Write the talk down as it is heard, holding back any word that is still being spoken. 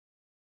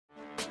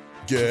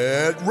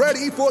Get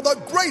ready for the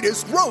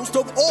greatest roast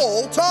of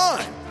all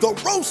time, the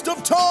Roast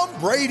of Tom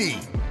Brady,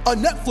 a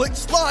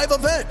Netflix live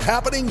event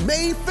happening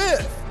May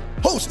 5th.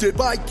 Hosted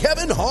by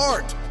Kevin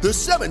Hart, the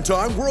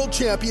 7-time world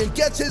champion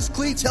gets his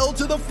cleats held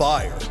to the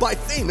fire by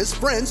famous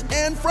friends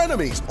and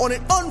frenemies on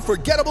an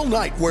unforgettable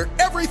night where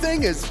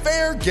everything is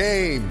fair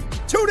game.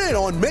 Tune in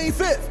on May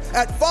 5th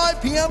at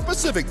 5 p.m.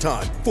 Pacific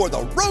time for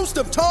the Roast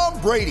of Tom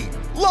Brady,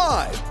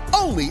 live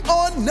only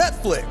on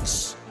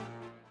Netflix.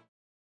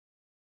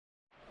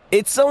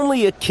 It's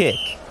only a kick,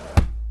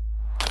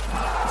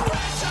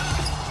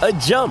 a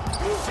jump,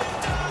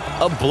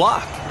 a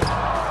block.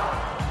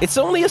 It's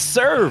only a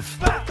serve.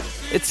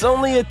 It's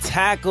only a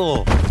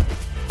tackle,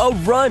 a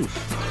run.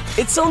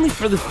 It's only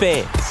for the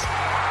fans.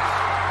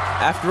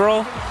 After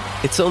all,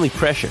 it's only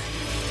pressure.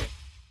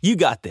 You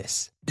got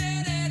this.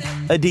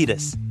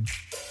 Adidas.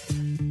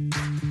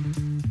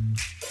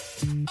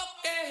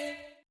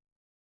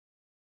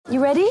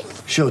 You ready?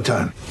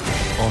 Showtime.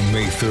 On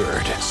May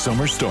 3rd,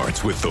 summer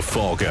starts with The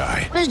Fall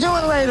Guy. Let's do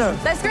it later.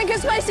 Let's drink a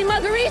spicy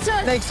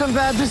margarita. Make some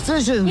bad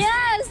decisions.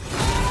 Yes!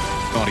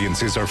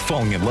 Audiences are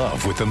falling in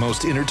love with the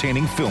most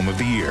entertaining film of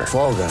the year.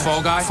 Fall Guy.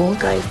 Fall Guy? Fall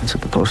Guy. That's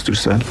what the poster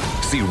said.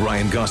 See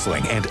Ryan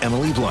Gosling and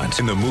Emily Blunt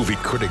in the movie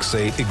critics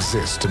say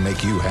exists to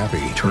make you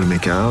happy. Trying to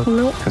make it out?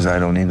 Nope. Because I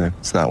don't either.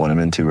 It's not what I'm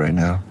into right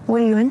now.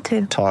 What are you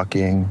into?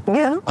 Talking.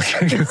 Yeah.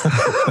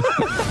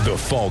 The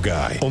Fall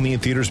Guy. Only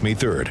in theaters May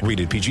 3rd.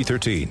 Rated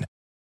PG-13.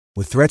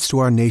 With threats to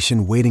our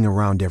nation waiting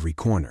around every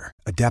corner,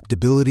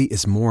 adaptability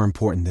is more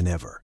important than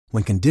ever.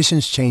 When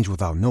conditions change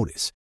without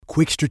notice,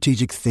 quick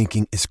strategic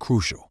thinking is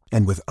crucial.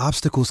 And with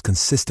obstacles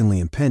consistently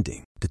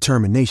impending,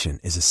 determination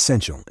is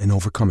essential in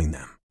overcoming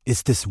them.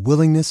 It's this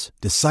willingness,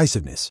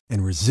 decisiveness,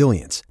 and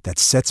resilience that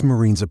sets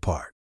Marines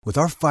apart. With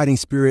our fighting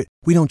spirit,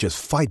 we don't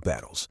just fight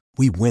battles,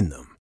 we win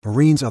them.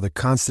 Marines are the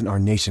constant our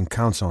nation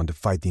counts on to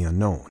fight the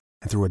unknown.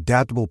 And through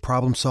adaptable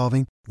problem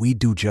solving, we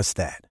do just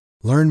that.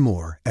 Learn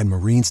more at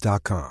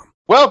marines.com.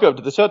 Welcome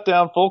to the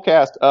Shutdown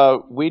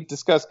Fullcast. We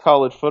discuss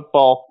college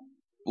football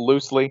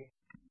loosely.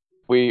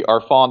 We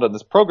are fond on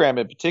this program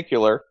in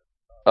particular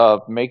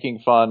of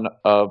making fun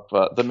of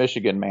the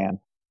Michigan man,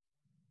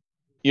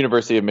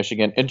 University of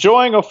Michigan,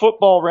 enjoying a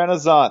football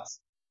renaissance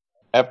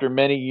after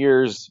many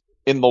years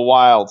in the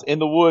wilds, in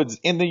the woods,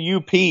 in the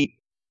UP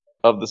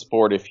of the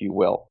sport, if you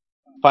will.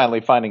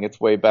 Finally finding its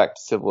way back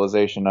to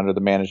civilization under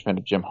the management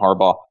of Jim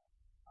Harbaugh.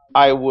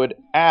 I would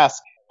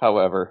ask,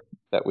 however,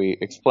 that we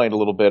explain a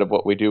little bit of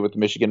what we do with the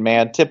Michigan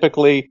man.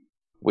 Typically,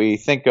 we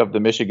think of the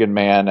Michigan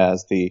man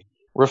as the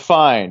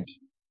refined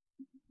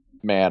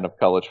man of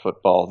college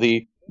football,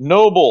 the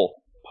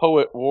noble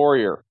poet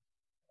warrior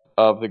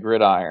of the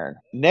gridiron.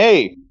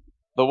 Nay,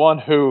 the one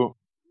who,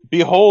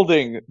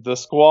 beholding the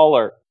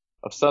squalor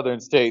of southern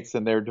states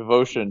and their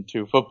devotion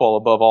to football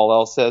above all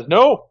else, says,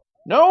 no,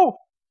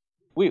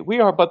 we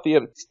are but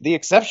the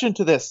exception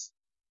to this.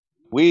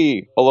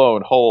 We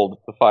alone hold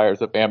the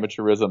fires of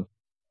amateurism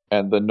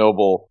and the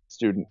noble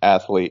student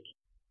athlete,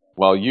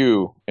 while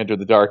you enter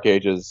the dark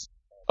ages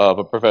of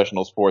a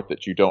professional sport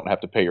that you don't have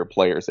to pay your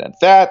players in.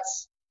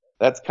 That's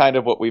kind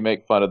of what we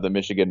make fun of the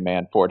Michigan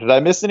man for. Did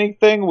I miss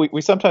anything? We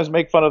sometimes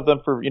make fun of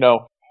them for,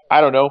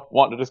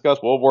 wanting to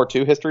discuss World War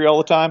II history all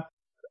the time.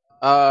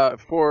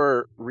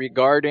 For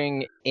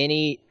regarding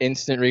any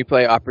instant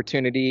replay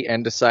opportunity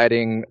and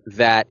deciding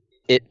that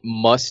it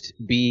must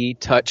be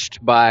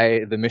touched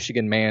by the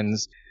Michigan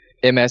man's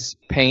MS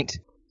Paint,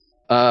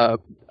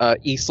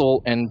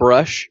 easel and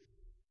brush.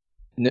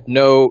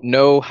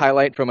 No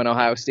highlight from an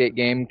Ohio State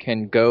game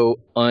can go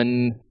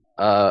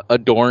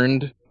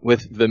unadorned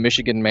with the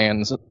Michigan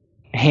man's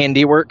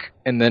handiwork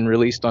and then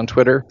released on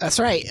Twitter. That's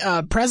right.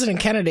 President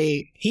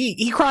Kennedy,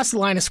 he crossed the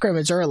line of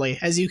scrimmage early,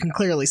 as you can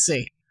clearly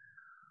see.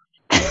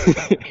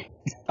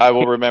 I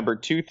will remember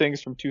two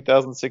things from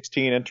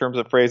 2016 in terms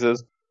of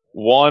phrases.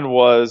 One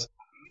was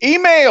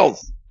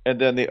emails,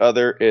 and then the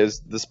other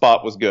is the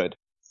spot was good.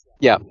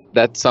 Yeah,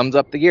 that sums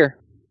up the year.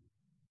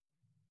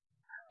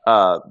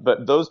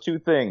 But those two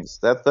things,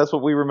 that's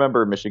what we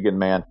remember, Michigan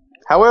man.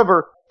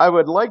 However, I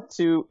would like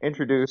to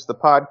introduce the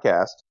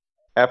podcast,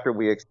 after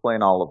we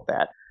explain all of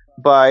that,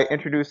 by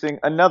introducing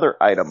another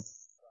item.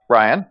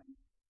 Ryan?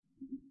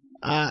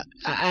 I'd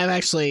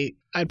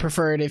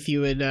prefer it if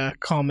you would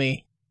call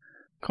me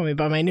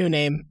by my new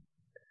name,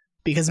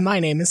 because my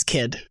name is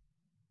Kid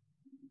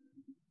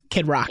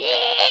Rock.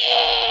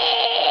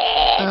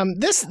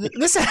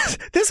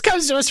 This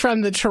comes to us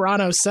from the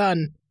Toronto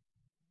Sun.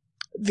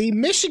 The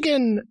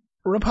Michigan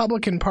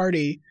Republican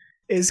Party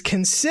is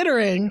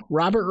considering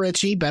Robert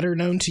Ritchie, better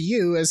known to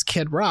you as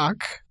Kid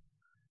Rock,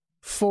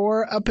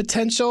 for a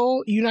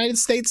potential United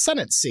States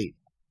Senate seat.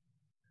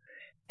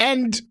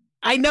 And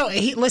I know,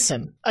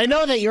 I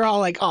know that you're all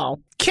like,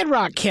 oh, Kid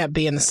Rock can't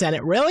be in the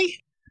Senate, really?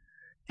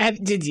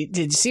 And did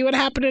you see what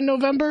happened in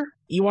November?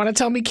 You want to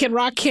tell me Kid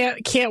Rock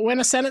can't win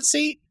a Senate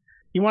seat?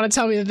 You want to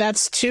tell me that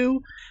that's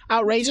too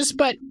outrageous?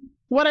 But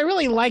what I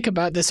really like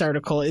about this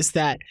article is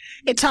that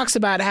it talks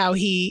about how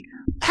he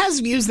has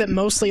views that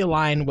mostly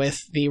align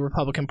with the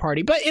Republican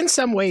Party, but in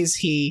some ways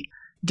he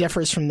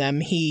differs from them.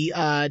 He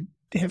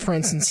for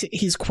instance,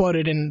 he's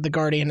quoted in The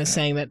Guardian as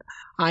saying that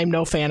I'm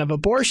no fan of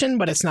abortion,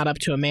 but it's not up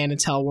to a man to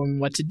tell a woman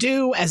what to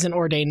do. As an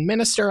ordained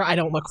minister, I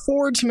don't look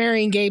forward to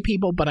marrying gay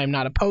people, but I'm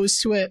not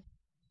opposed to it.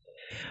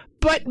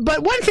 But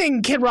one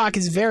thing Kid Rock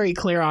is very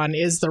clear on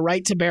is the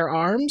right to bear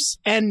arms.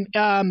 And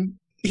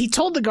he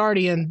told The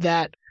Guardian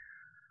that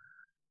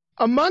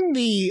among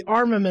the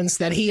armaments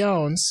that he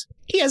owns,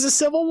 he has a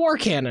Civil War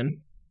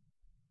cannon.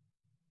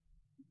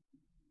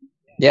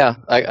 Yeah,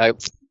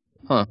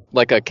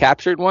 like a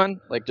captured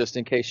one, like just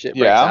in case shit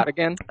breaks out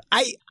again.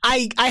 I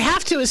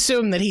have to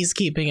assume that he's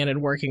keeping it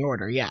in working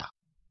order. Yeah.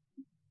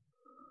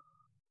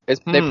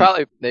 They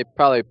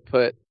probably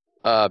put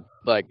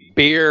like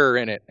beer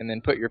in it, and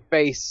then put your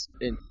face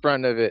in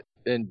front of it,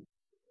 and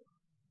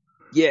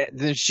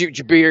then shoot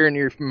your beer in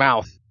your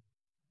mouth.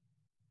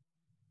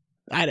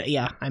 I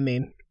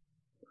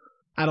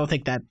don't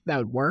think that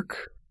would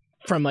work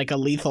from like a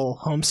lethal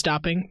home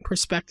stopping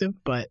perspective,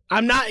 but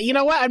I'm not, you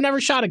know what? I've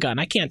never shot a gun.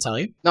 I can't tell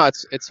you. No,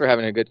 it's for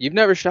having a good. You've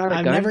never shot a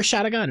gun? I've never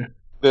shot a gun.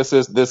 This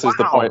is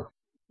the point.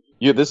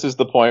 This is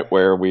the point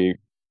where we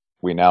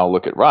now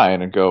look at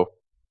Ryan and go,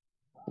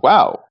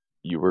 "Wow,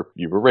 you were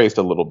raised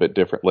a little bit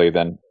differently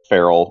than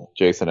Farrell,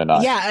 Jason, and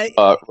I." Yeah,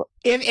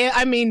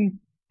 I mean,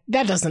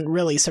 that doesn't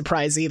really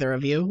surprise either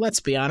of you.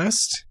 Let's be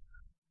honest.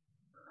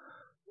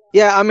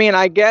 Yeah, I mean,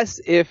 I guess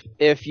if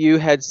you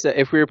had said,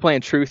 if we were playing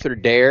Truth or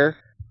Dare,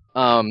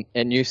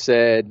 and you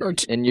said,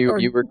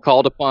 you were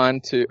called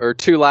upon to, or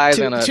two lies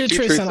and two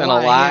truths and a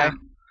lie, yeah.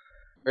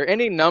 Or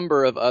any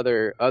number of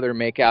other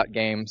make-out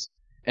games,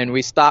 and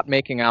we stopped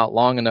making out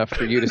long enough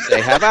for you to say,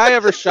 have I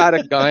ever shot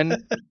a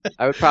gun?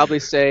 I would probably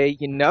say,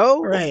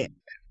 right.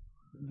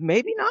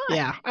 Maybe not.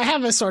 Yeah, I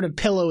have a sort of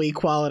pillowy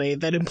quality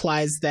that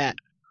implies that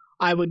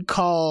I would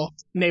call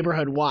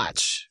Neighborhood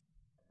Watch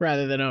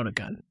rather than own a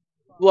gun.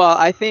 Well,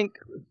 I think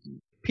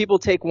people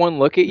take one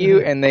look at you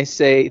and they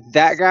say,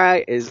 that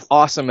guy is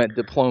awesome at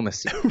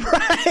diplomacy.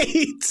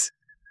 Right.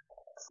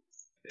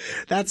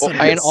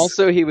 And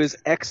also he was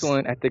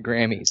excellent at the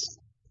Grammys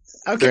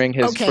during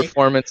his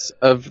performance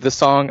of the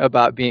song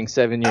about being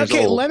 7 years old.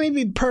 Okay, let me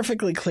be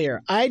perfectly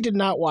clear. I did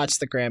not watch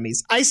the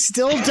Grammys. I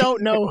still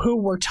don't know who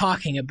we're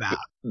talking about.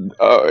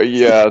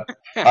 Yeah.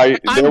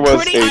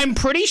 I'm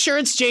pretty sure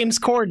it's James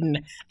Corden,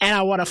 and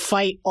I want to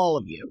fight all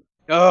of you.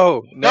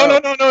 No.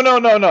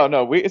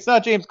 It's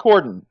not James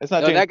Corden. It's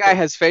not. No, James that guy Corden.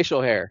 has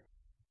facial hair.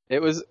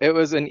 It was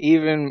an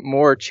even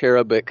more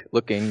cherubic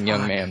looking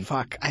young man.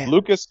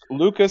 Lucas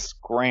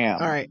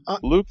Graham. All right.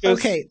 Lucas.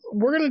 Okay,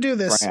 we're gonna do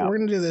this. Graham. We're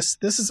gonna do this.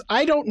 This is.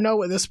 I don't know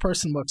what this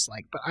person looks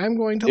like, but I'm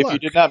going to look.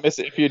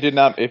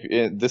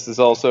 If this is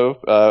also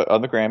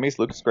on the Grammys,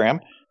 Lucas Graham.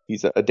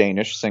 He's a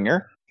Danish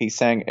singer. He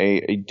sang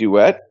a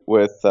duet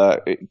with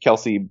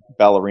Kelsey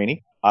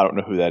Ballerini. I don't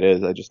know who that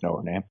is. I just know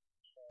her name.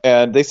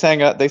 And they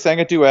sang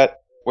a duet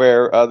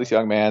where this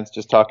young man's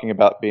just talking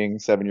about being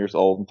 7 years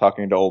old and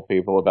talking to old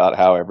people about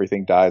how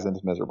everything dies and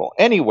is miserable.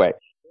 Anyway,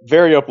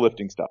 very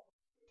uplifting stuff.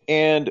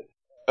 And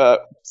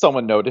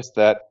someone noticed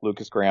that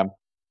Lucas Graham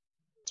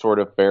sort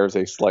of bears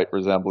a slight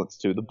resemblance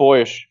to the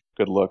boyish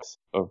good looks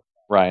of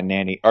Ryan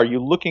Nanni. Are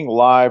you looking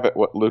live at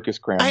what Lucas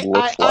Graham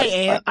looks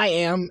like? I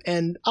am,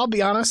 and I'll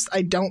be honest,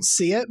 I don't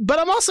see it, but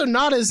I'm also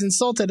not as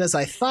insulted as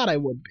I thought I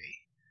would be.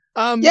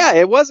 Yeah,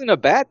 it wasn't a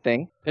bad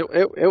thing.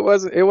 It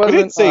wasn't.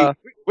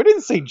 We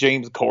didn't say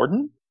James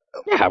Corden.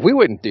 Yeah, we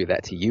wouldn't do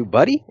that to you,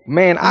 buddy.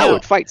 Man, I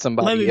would fight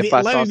somebody if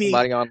I saw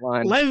somebody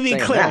online. Let me be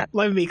clear. That.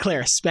 Let me be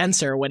clear.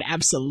 Spencer would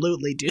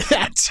absolutely do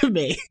that to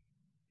me.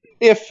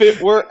 If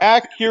it were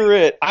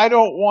accurate, I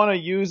don't want to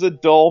use a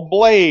dull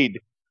blade.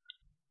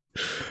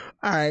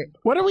 All right,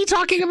 what are we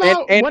talking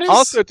about? And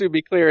also, to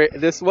be clear,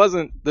 this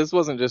wasn't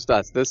just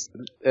us. This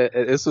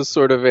was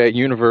sort of a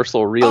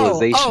universal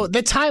realization. Oh,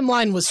 the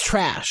timeline was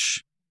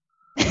trash.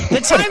 The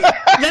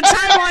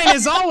timeline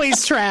is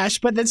always trash,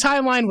 but the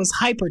timeline was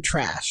hyper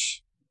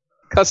trash.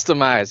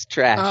 Customized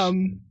trash.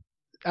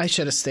 I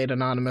should have stayed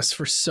anonymous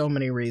for so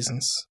many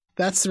reasons.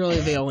 That's really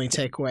the only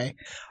takeaway.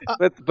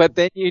 But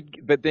then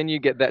you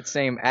get that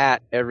same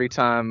every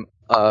time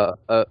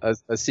a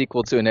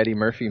sequel to an Eddie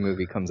Murphy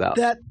movie comes out.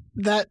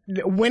 That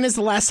when is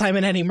the last time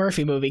an Eddie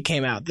Murphy movie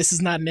came out? This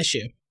is not an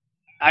issue.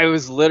 I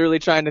was literally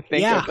trying to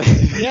think of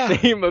the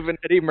name of an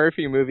Eddie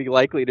Murphy movie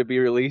likely to be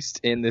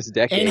released in this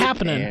decade. Ain't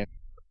happening.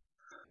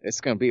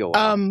 It's going to be a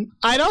while.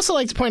 I'd also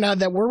like to point out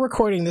that we're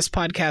recording this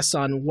podcast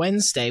on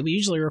Wednesday. We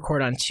usually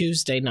record on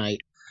Tuesday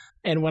night.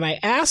 And when I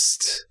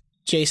asked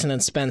Jason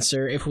and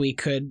Spencer if we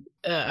could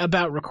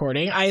about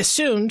recording, I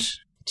assumed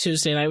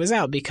Tuesday night was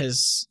out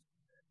because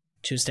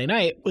Tuesday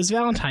night was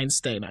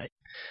Valentine's Day night.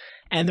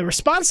 And the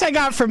response I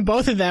got from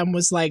both of them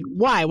was like,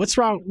 why? What's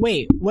wrong?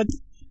 Wait, what?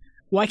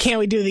 Why can't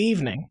we do the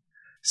evening?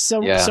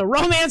 So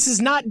romance is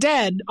not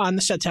dead on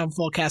the Shutdown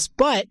Fullcast,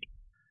 but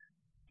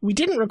we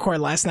didn't record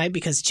last night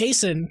because,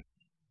 Jason,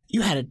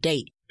 you had a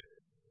date.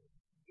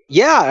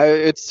 Yeah,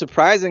 it's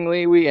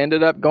surprisingly, we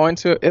ended up going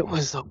to, it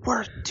was the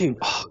worst, dude.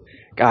 Oh,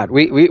 God,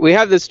 we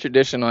have this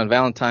tradition on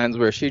Valentine's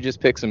where she just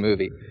picks a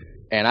movie,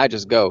 and I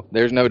just go.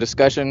 There's no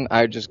discussion,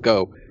 I just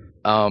go.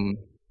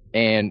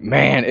 And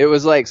man, it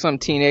was like some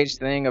teenage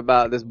thing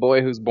about this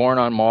boy who's born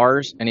on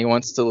Mars and he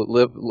wants to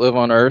live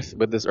on Earth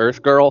with this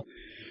Earth girl.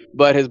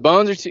 But his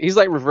bones are he's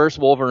like reverse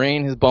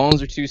Wolverine. His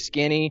bones are too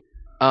skinny.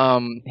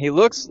 He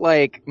looks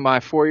like my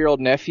 4-year-old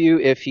nephew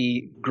if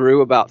he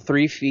grew about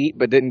 3 feet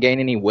but didn't gain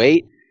any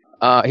weight.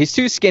 He's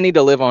too skinny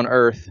to live on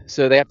Earth,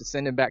 so they have to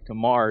send him back to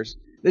Mars.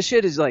 This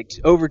shit is like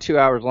over 2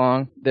 hours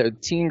long. The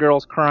teen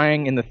girls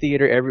crying in the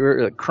theater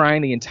everywhere, like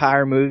crying the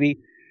entire movie.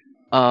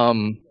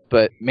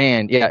 But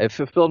man, yeah, it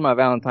fulfilled my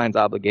Valentine's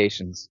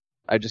obligations.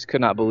 I just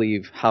could not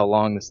believe how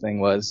long this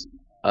thing was,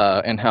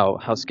 and how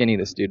skinny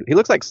this dude. He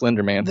looks like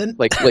Slender Man,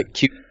 like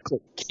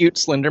cute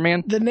Slender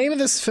Man. The name of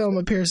this film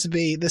appears to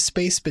be The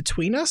Space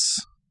Between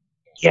Us.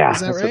 Yeah,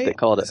 is that that's right? what they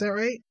called it. Is that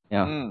right?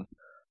 Yeah.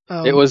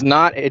 It was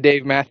not a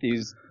Dave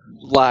Matthews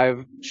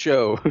live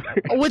show.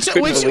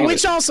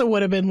 which also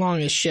would have been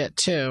long as shit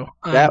too.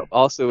 That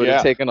also would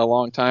have taken a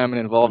long time and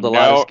involved a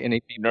lot of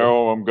skinny people.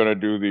 No, I'm gonna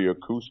do the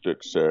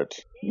acoustic set.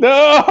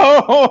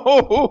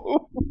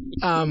 No.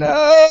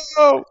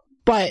 No.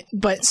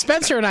 But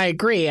Spencer and I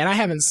agree, and I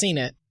haven't seen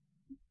it.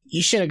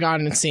 You should have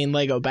gone and seen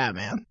Lego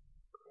Batman.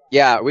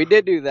 Yeah, we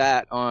did do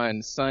that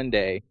on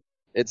Sunday.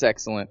 It's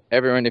excellent.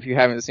 Everyone, if you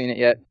haven't seen it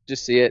yet,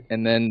 just see it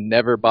and then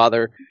never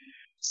bother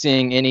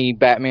seeing any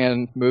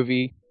Batman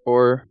movie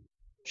or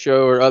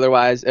show or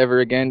otherwise ever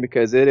again,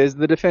 because it is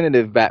the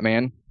definitive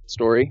Batman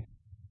story.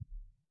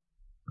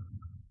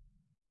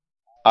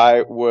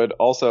 I would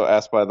also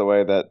ask, by the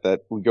way,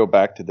 that we go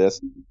back to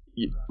this.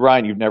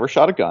 Ryan, you've never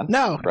shot a gun.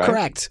 No, right?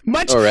 Correct.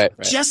 Much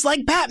just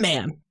like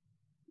Batman.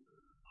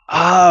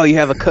 Oh, you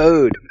have a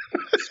code.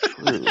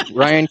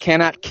 Ryan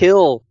cannot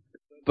kill,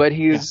 but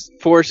he's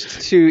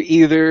forced to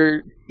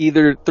either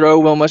throw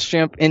Will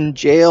Muschamp in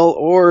jail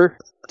or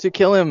to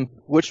kill him.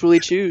 Which will he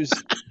choose?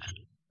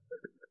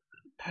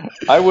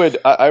 I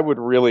would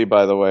really,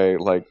 by the way,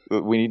 like,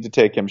 we need to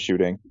take him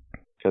shooting,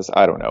 because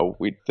I don't know.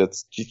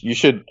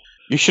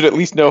 You should at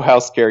least know how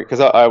scary. Because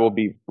I will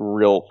be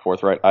real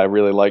forthright. I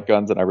really like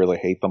guns and I really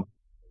hate them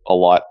a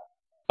lot.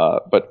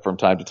 But from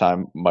time to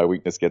time, my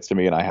weakness gets to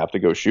me and I have to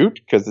go shoot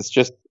because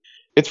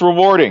it's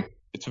rewarding.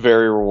 It's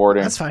very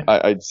rewarding. That's fine.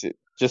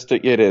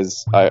 It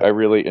is. I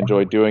really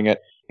enjoy doing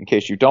it. In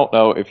case you don't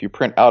know, if you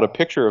print out a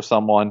picture of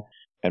someone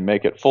and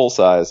make it full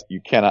size, you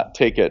cannot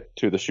take it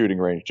to the shooting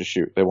range to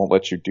shoot. They won't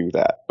let you do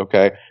that.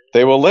 Okay.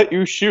 They will let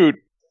you shoot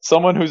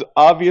someone who's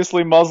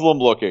obviously Muslim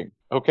looking.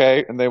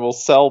 Okay. And they will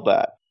sell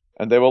that.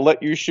 And they will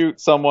let you shoot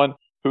someone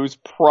who's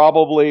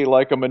probably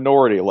like a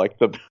minority,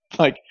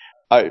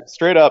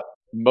 straight up,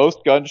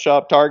 most gun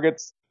shop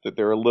targets, that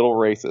they're a little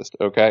racist,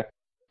 okay?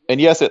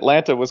 And yes,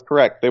 Atlanta was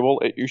correct. They will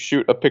let you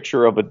shoot a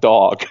picture of a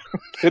dog.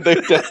 They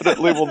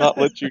definitely will not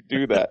let you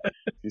do that.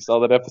 You saw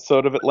that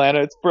episode of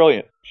Atlanta? It's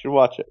brilliant. You should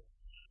watch it.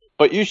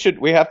 But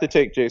we have to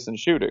take Jason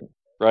shooting,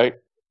 right?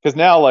 Because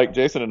now, like,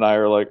 Jason and I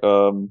are like,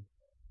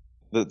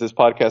 this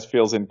podcast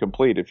feels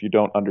incomplete if you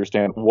don't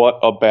understand what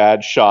a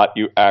bad shot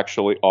you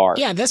actually are.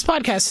 Yeah, this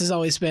podcast has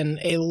always been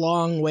a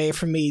long way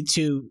for me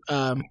to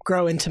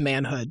grow into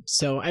manhood.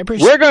 So I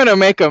appreciate. We're gonna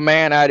make a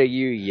man out of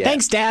you, yeah.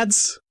 Thanks,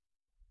 dads.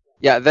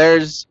 Yeah,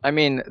 the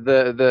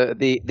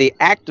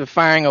act of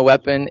firing a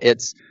weapon.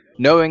 It's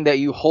knowing that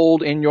you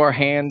hold in your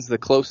hands the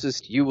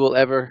closest you will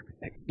ever,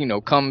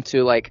 come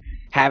to like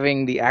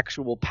having the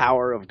actual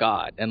power of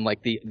God, and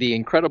like the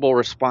incredible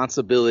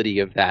responsibility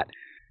of that,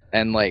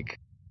 and like.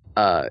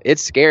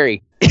 It's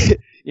scary,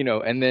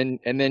 and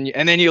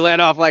then you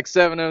let off like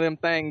 7 of them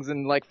things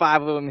and like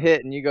 5 of them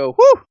hit and you go,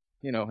 whoo,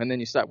 and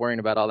then you stop worrying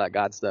about all that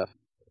God stuff.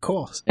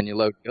 Cool. And you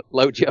load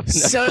you up.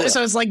 So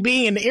it's like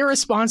being an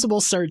irresponsible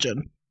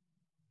surgeon.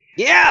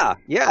 Yeah.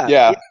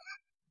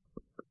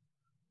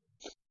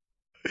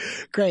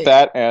 Great.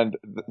 That and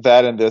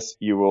this,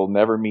 you will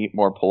never meet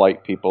more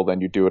polite people than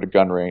you do at a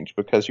gun range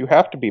because you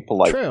have to be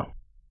polite. True.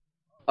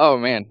 Oh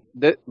man,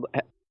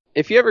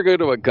 if you ever go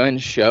to a gun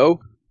show,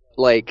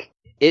 like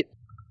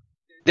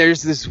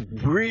there's this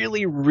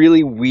really,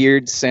 really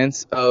weird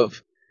sense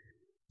of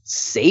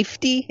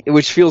safety,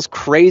 which feels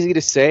crazy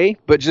to say,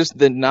 but just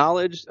the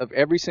knowledge of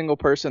every single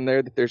person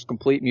there that there's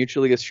complete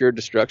mutually assured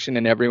destruction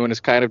and everyone is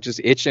kind of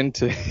just itching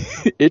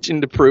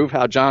to prove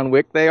how John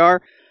Wick they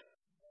are.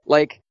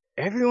 Like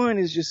everyone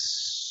is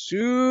just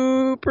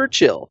super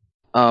chill.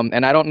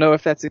 And I don't know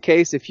if that's the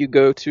case if you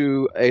go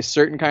to a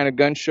certain kind of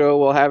gun show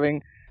while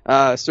having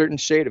a certain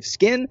shade of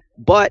skin,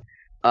 but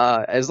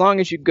as long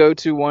as you go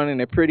to one in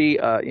a pretty,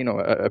 a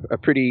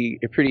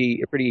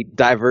pretty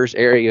diverse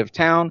area of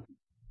town,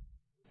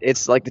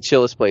 it's like the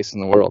chillest place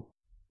in the world,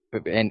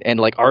 and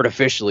like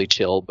artificially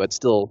chill, but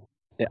still,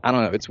 I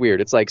don't know, it's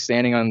weird. It's like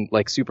standing on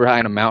like super high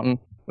on a mountain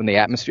when the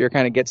atmosphere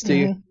kind of gets to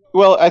you.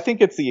 Well, I think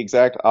it's the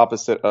exact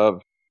opposite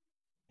of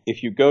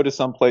if you go to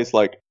some place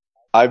like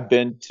I've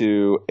been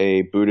to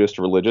a Buddhist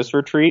religious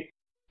retreat.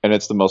 And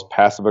it's the most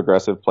passive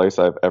aggressive place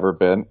I've ever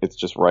been. It's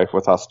just rife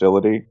with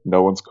hostility.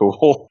 No one's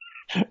cool.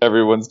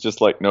 Everyone's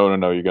just like, no,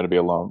 you're going to be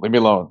alone. Leave me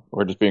alone.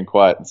 We're just being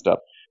quiet and stuff.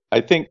 I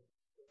think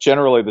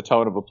generally the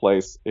tone of a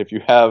place, if you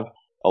have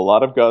a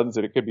lot of guns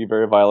and it could be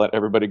very violent,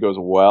 everybody goes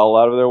well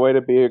out of their way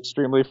to be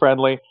extremely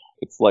friendly.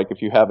 It's like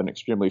if you have an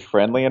extremely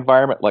friendly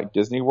environment like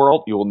Disney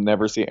World, you will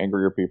never see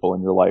angrier people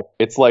in your life.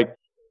 It's like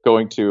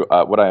going to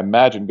what I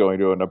imagine going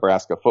to a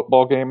Nebraska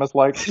football game is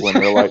like when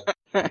they're like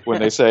when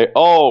they say,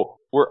 "Oh,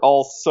 we're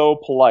all so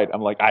polite."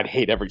 I'm like, I'd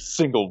hate every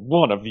single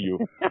one of you.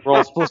 We're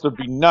all supposed to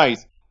be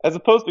nice, as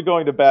opposed to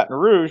going to Baton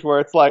Rouge where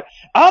it's like,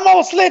 "I'm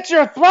gonna slit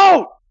your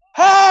throat.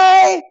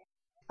 Hey,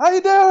 how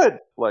you doing?"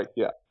 Like,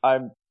 yeah,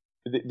 I'm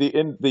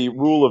the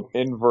rule of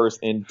inverse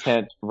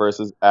intent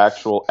versus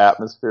actual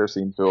atmosphere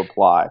seems to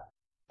apply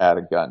at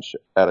a gun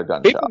shop.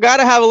 People got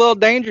to have a little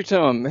danger to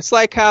them. It's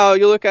like how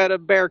you look at a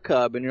bear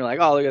cub and you're like,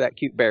 "Oh, look at that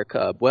cute bear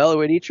cub." Well, it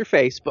would eat your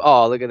face, but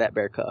oh, look at that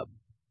bear cub.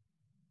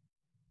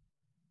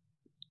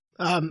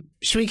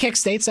 Should we kick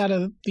states out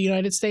of the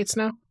United States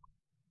now?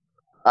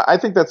 I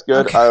think that's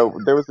good. Okay.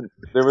 There was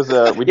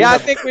a. I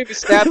think we've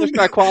established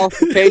our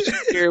qualifications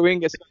here. We can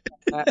get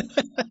started on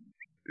that.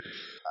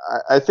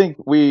 I think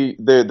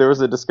there was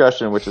a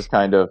discussion, which is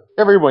kind of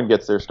everyone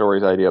gets their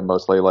stories idea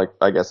mostly, like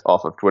I guess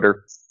off of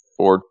Twitter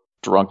or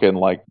drunken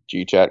like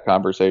GChat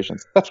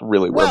conversations. That's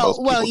really where most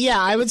people. Well,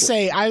 yeah, I would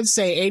say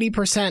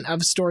 80%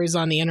 of stories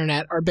on the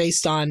internet are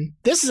based on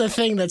this is a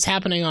thing that's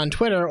happening on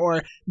Twitter,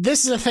 or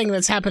this is a thing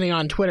that's happening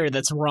on Twitter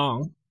that's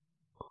wrong.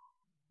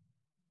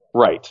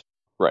 Right.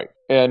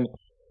 And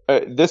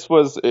this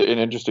was an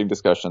interesting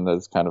discussion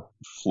that's kind of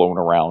flown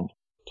around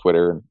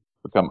Twitter and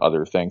become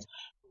other things,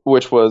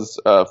 which was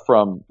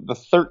from the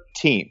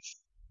 13th.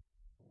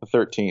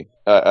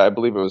 I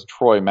believe it was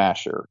Troy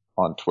Masher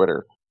on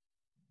Twitter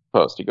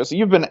post. He goes, "So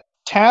you've been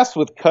tasked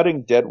with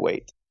cutting dead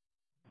weight.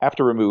 Have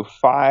to remove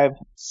 5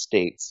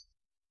 states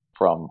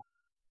from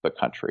the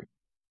country."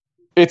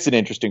 It's an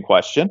interesting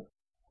question.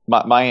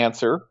 My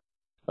answer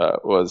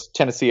was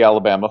Tennessee,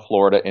 Alabama,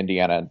 Florida,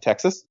 Indiana, and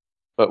Texas.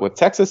 But with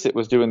Texas, it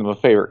was doing them a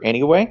favor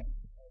anyway.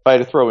 If I had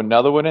to throw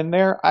another one in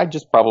there, I'd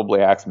just probably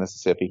axe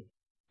Mississippi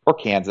or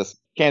Kansas.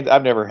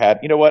 I've never had.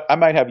 You know what? I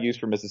might have use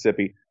for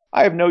Mississippi.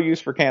 I have no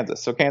use for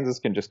Kansas, so Kansas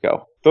can just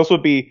go. Those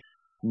would be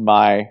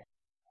my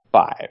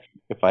 5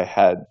 if I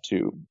had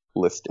to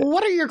list it.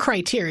 What are your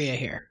criteria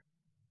here?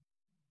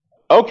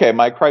 Okay,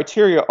 my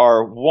criteria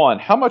are 1,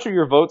 how much are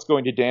your votes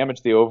going to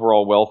damage the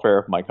overall welfare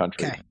of my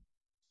country? Okay.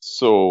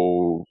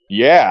 So,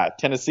 yeah,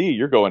 Tennessee,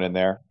 you're going in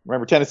there.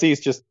 Remember, Tennessee is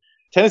just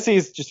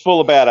full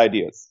of bad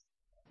ideas.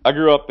 I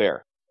grew up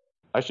there.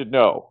 I should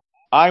know.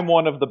 I'm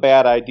one of the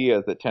bad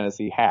ideas that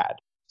Tennessee had.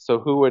 So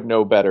who would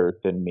know better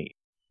than me?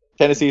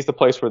 Tennessee is the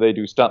place where they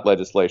do stunt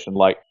legislation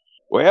like,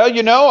 well,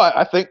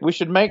 I think we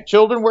should make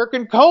children work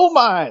in coal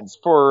mines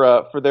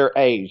for their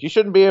age. You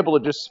shouldn't be able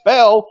to just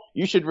spell.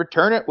 You should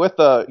return it with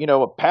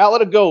a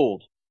pallet of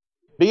gold.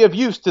 Be of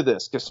use to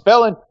this, because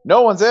spelling,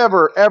 no one's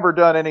ever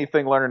done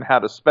anything learning how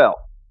to spell,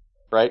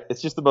 right?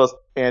 It's just the most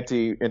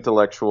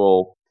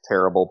anti-intellectual,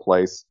 terrible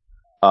place.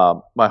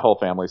 My whole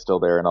family's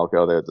still there, and I'll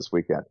go there this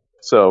weekend.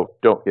 So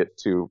don't get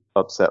too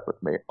upset with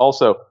me.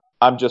 Also,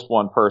 I'm just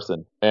one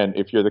person, and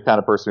if you're the kind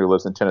of person who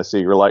lives in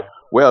Tennessee, you're like,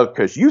 well,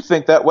 because you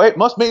think that way, it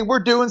must mean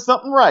we're doing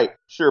something right.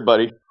 Sure,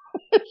 buddy.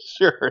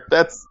 Sure,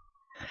 that's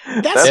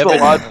the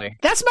logic.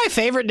 That's my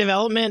favorite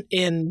development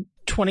in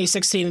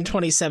 2016 and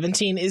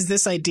 2017 is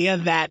this idea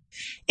that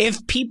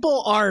if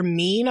people are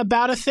mean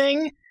about a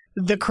thing,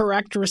 the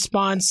correct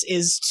response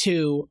is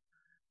to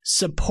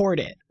support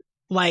it.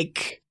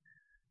 Like,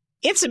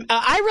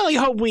 I really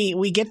hope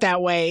we get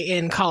that way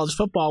in college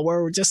football,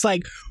 where we're just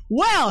like,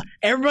 well,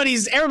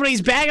 everybody's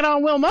bagging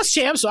on Will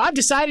Muschamp, so I've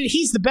decided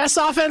he's the best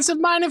offensive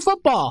mind in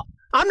football.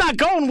 I'm not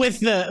going with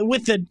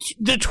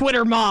the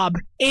Twitter mob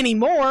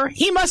anymore.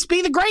 He must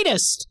be the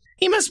greatest.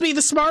 He must be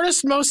the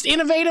smartest, most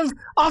innovative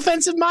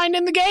offensive mind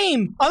in the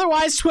game.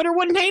 Otherwise, Twitter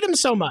wouldn't hate him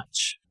so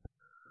much.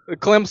 The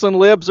Clemson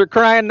libs are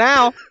crying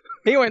now.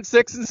 He went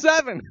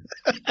 6-7.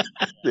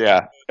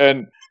 Yeah,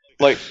 and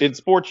like in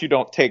sports, you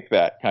don't take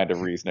that kind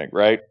of reasoning,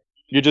 right?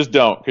 You just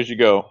don't, because you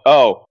go,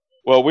 oh,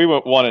 well, we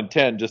went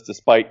 1-10 just to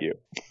spite you.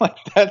 Like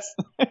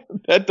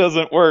that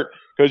doesn't work,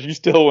 because you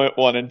still went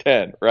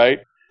 1-10, right?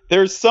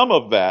 There's some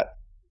of that.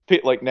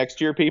 Like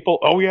next year, people,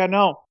 oh yeah,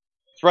 no,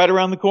 it's right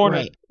around the corner.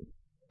 Right.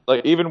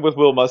 Like even with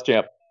Will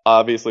Muschamp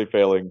obviously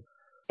failing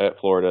at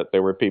Florida,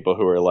 there were people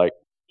who were like,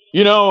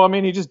 he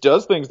just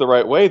does things the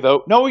right way,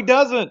 though. No, he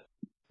doesn't.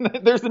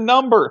 There's a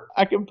number.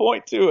 I can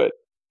point to it.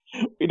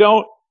 We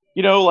don't.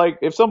 Like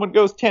if someone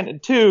goes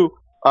 10-2,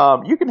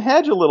 you can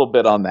hedge a little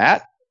bit on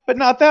that, but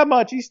not that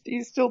much.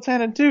 He's still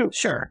 10-2.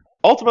 Sure.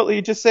 Ultimately,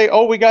 you just say,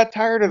 oh, we got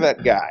tired of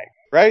that guy,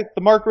 right?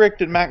 The Mark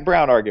Richt and Mac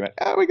Brown argument.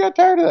 We got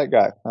tired of that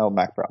guy. Oh,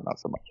 Mac Brown, not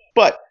so much.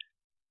 But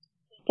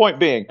point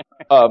being,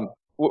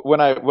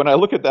 when I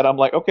look at that, I'm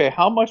like, okay,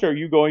 how much are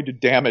you going to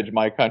damage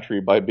my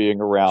country by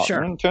being around?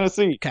 Sure.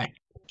 Tennessee. Okay.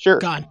 Sure.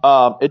 Gone.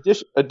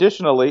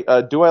 Additionally,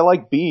 do I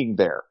like being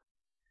there?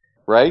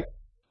 Right?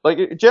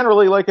 Like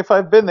generally, like if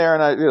I've been there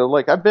and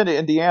I've been to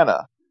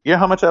Indiana, you know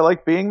how much I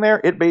like being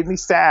there? It made me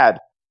sad.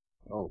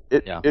 Oh,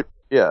 it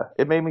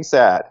made me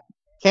sad.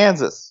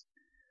 Kansas.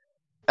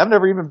 I've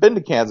never even been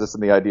to Kansas,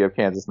 and the idea of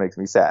Kansas makes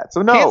me sad.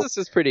 So no. Kansas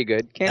is pretty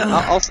good.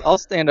 I'll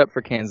stand up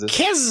for Kansas.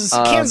 Kansas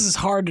is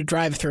hard to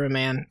drive through,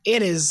 man.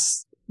 It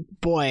is,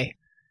 boy.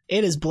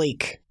 It is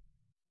bleak.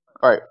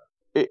 All right.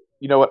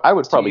 You know what? I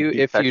would probably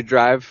if you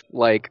drive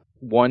like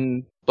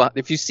one, but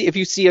if you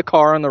see a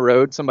car on the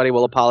road, somebody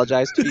will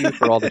apologize to you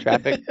for all the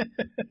traffic.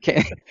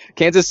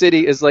 Kansas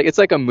City is like, it's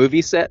like a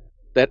movie set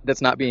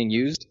that's not being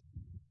used.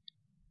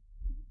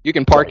 You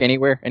can park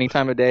anywhere, any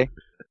time of day.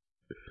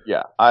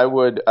 Yeah, I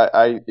would.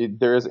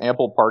 There is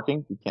ample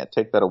parking. You can't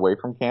take that away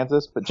from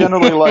Kansas, but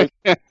generally, like,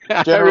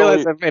 I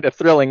realize I've made a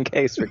thrilling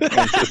case for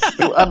Kansas.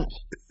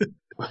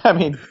 I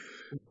mean,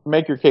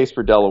 make your case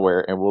for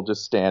Delaware, and we'll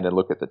just stand and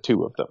look at the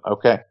two of them.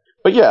 Okay.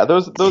 But yeah,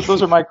 those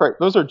are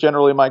those are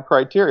generally my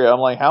criteria. I'm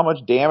like, how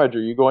much damage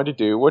are you going to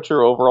do? What's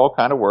your overall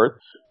kind of worth?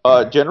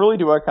 Generally,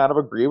 do I kind of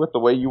agree with the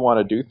way you want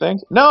to do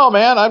things? No,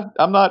 man,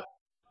 I'm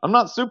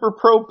not super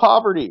pro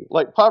poverty,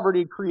 like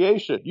poverty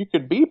creation. You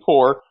could be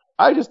poor.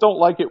 I just don't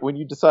like it when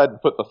you decide to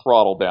put the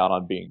throttle down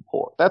on being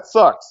poor. That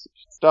sucks.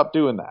 Stop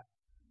doing that.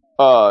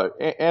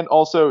 And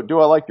also, do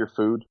I like your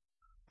food?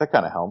 That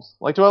kind of helps.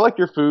 Like, do I like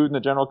your food and the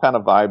general kind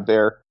of vibe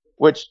there?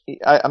 Which,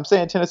 I'm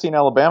saying Tennessee and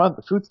Alabama,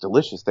 the food's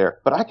delicious there,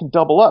 but I can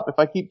double up if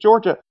I keep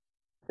Georgia.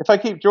 If I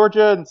keep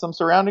Georgia and some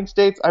surrounding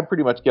states, I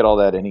pretty much get all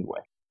that anyway.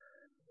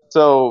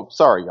 So,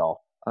 sorry,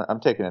 y'all. I'm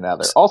taking it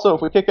out of there. Also,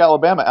 if we kick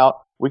Alabama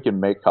out, we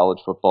can make college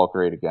football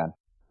great again.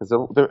 Because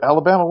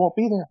Alabama won't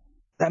be there.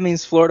 That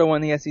means Florida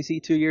won the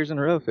SEC 2 years in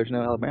a row if there's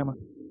no Alabama.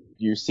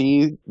 You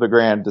see the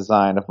grand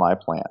design of my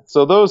plan.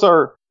 So those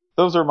are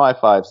my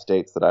 5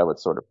 states that I would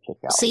sort of kick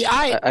out. See,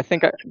 I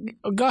think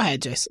go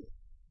ahead, Jason.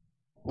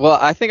 Well,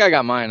 I think I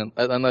got mine,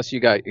 unless you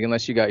got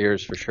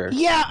yours for sure.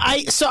 Yeah,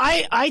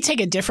 I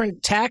take a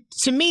different tack.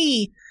 To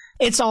me,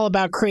 it's all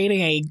about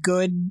creating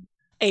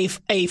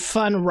a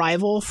fun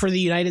rival for the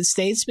United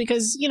States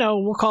because,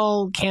 we'll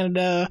call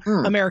Canada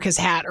America's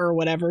hat or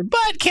whatever,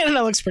 but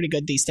Canada looks pretty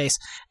good these days.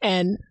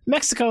 And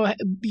Mexico,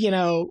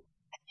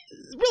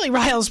 really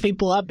riles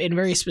people up in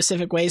very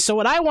specific ways. So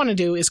what I want to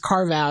do is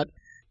carve out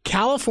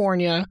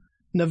California,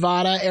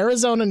 Nevada,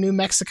 Arizona, New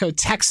Mexico,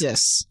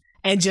 Texas,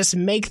 and just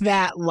make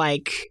that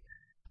like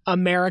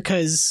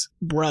America's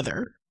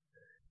brother.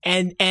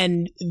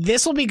 And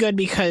this will be good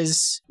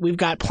because we've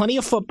got plenty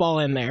of football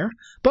in there,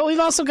 but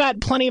we've also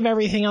got plenty of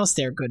everything else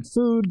there. Good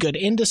food, good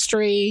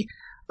industry,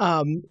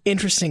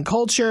 interesting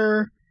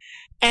culture.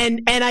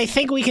 And I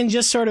think we can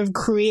just sort of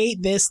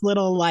create this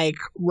little like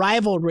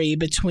rivalry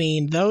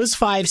between those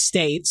 5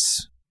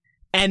 states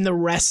and the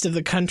rest of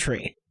the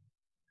country.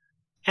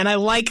 And I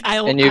like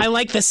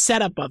the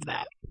setup of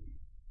that.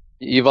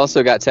 You've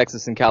also got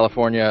Texas and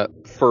California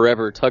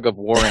forever tug of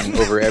warring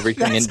over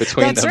everything in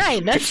between them.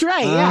 That's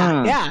right.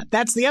 Yeah.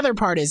 That's the other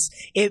part is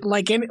it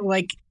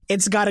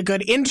it's got a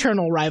good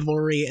internal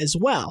rivalry as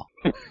well.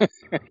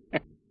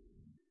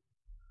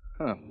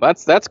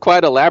 That's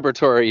quite a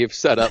laboratory you've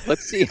set up.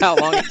 Let's see how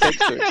long it takes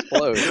to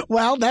explode.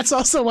 Well, that's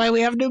also why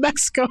we have New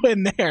Mexico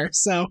in there,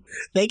 so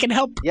they can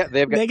help. Yeah,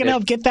 they've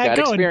help get that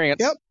going.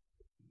 Experience. Yep.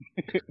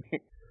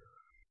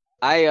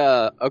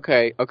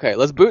 Okay.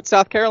 Let's boot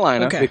South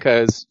Carolina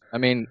because I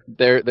mean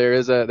there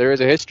is a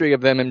history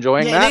of them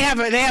enjoying that.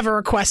 They have a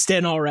request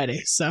in already,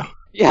 so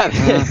yeah,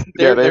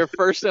 they're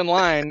first in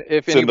line.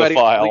 If anybody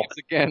leaves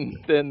again,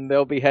 then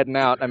they'll be heading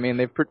out. I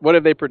mean, what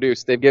have they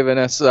produced? They've given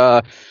us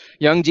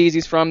young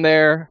Jeezy's from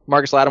there,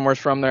 Marcus Lattimore's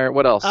from there.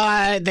 What else?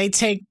 They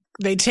take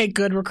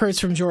good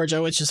recruits from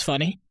Georgia, which is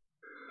funny.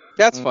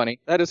 That's funny.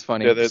 That is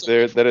funny. Yeah,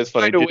 that is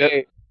funny.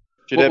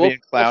 We'll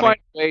find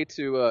a way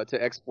to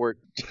export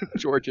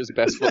Georgia's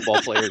best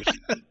football players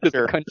to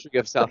the country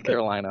of South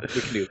Carolina.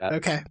 We can do that.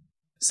 Okay.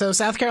 So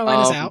South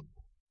Carolina's out.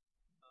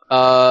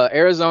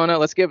 Arizona,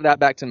 let's give that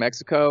back to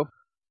Mexico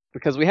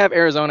because we have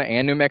Arizona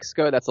and New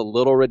Mexico. That's a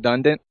little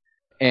redundant.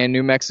 And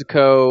New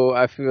Mexico,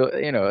 I feel,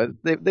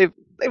 they've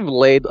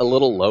laid a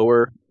little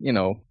lower,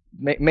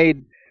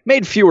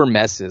 made fewer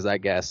messes, I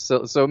guess.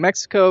 So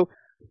Mexico,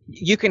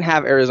 you can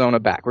have Arizona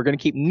back. We're going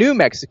to keep New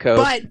Mexico.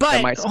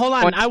 But hold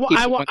on, I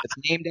want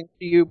that's named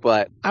after you,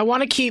 but I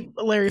want to keep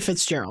Larry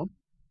Fitzgerald.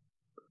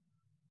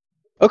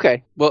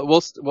 Okay,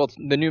 well,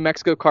 the New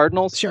Mexico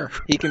Cardinals. Sure,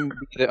 he can be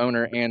the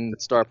owner and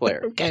the star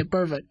player. Okay,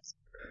 perfect.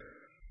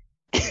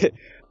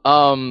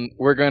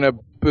 We're gonna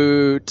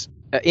boot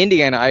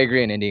Indiana. I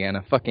agree in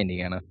Indiana. Fuck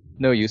Indiana.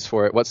 No use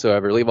for it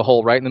whatsoever. Leave a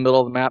hole right in the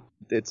middle of the map.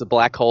 It's a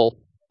black hole.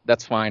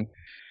 That's fine.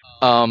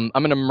 I'm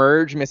gonna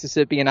merge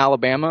Mississippi and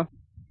Alabama.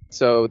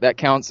 So that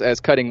counts as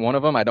cutting one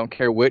of them. I don't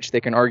care which.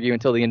 They can argue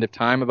until the end of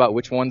time about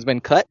which one's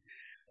been cut.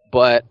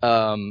 But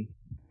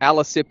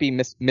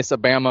Alabama, Miss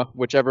Alabama,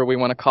 whichever we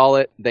want to call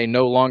it, they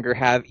no longer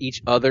have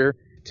each other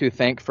to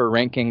thank for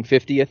ranking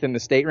 50th in the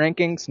state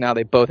rankings. Now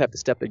they both have to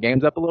step their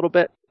games up a little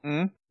bit.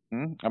 I'm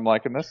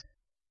liking this.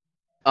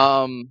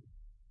 I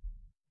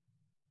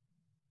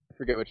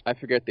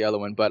forget the other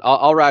one, but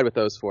I'll ride with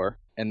those 4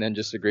 and then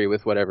just agree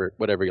with whatever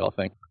y'all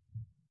think.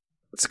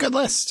 It's a good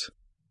list.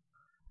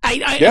 I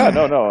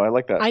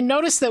like that. I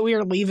noticed that we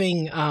are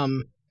leaving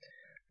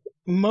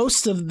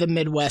most of the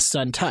Midwest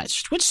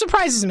untouched, which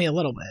surprises me a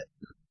little bit.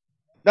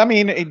 I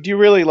mean, do you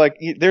really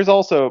there's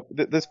also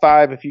this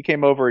 5, if you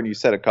came over and you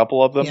said a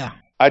couple of them,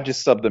 I'd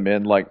just sub them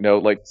in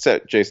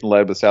set Jason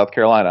led with South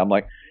Carolina. I'm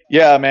like,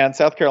 Yeah, man,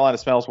 South Carolina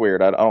smells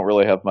weird. I don't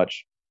really have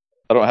much.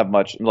 I don't have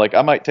much. Like,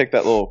 I might take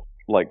that little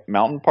like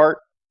mountain part,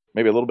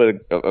 maybe a little bit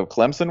of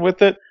Clemson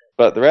with it,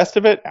 but the rest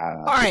of it, I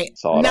don't know. All right,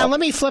 now let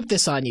me flip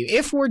this on you.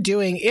 If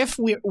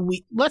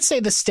we let's say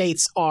the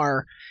states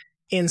are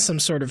in some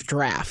sort of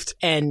draft,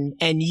 and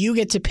you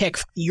get to pick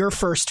your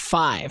first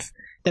 5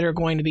 that are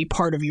going to be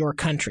part of your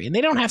country, and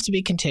they don't have to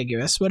be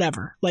contiguous,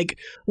 whatever. Like,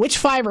 which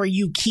 5 are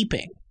you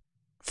keeping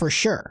for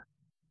sure?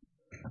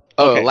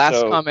 Oh, okay,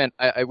 last comment.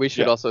 We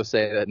should also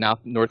say that now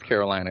North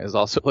Carolina is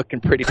also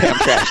looking pretty damn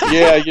trashy.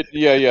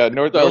 Yeah.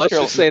 North Carolina,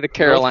 just say the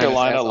Carolinas North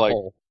Carolina, as a like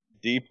whole.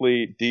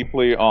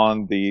 deeply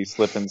on the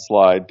slip and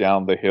slide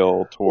down the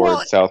hill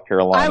toward South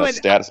Carolina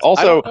status.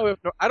 Also,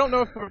 I don't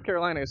know if North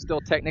Carolina is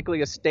still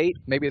technically a state.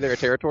 Maybe they're a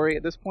territory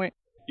at this point.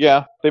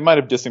 Yeah, they might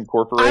have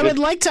disincorporated. I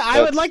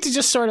would like to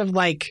just sort of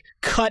like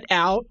cut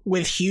out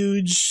with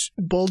huge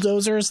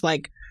bulldozers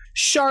like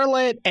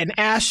Charlotte and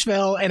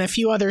Asheville and a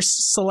few other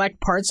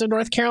select parts of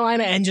North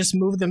Carolina and just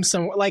move them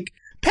somewhere. Like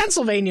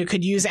Pennsylvania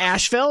could use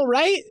Asheville,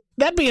 right?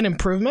 That'd be an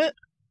improvement.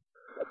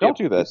 Don't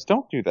do that.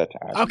 Don't do that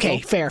to Asheville. Okay,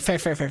 fair.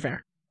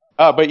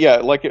 But yeah,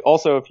 like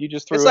also if you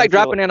just threw it's like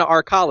dropping into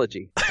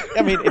arcology.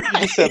 I mean, if you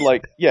just said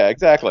like, yeah,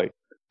 exactly.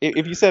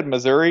 If you said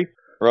Missouri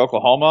or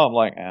Oklahoma, I'm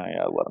like,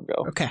 yeah, let them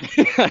go. Okay.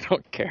 I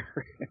don't care.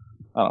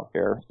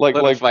 Like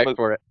fight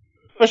for it.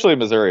 Especially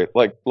Missouri.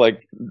 Like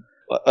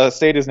a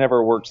state has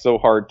never worked so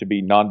hard to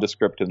be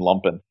nondescript and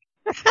lumpen.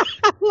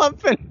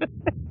 Lumpen.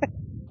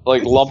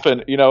 Like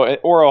lumpen,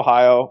 or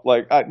Ohio.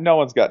 Like no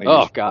one's gotten any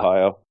use of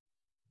Ohio.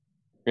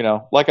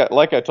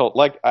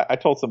 I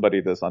told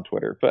somebody this on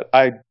Twitter, but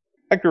I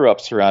grew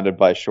up surrounded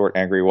by short,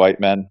 angry white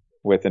men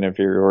with an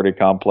inferiority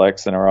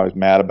complex and are always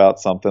mad about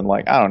something.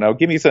 Like, I don't know,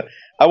 give me some.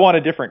 I want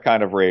a different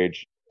kind of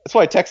rage. That's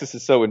why Texas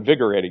is so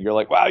invigorating. You're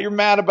like, wow, you're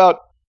mad about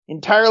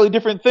entirely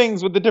different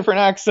things with a different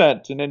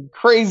accent and in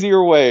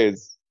crazier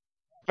ways.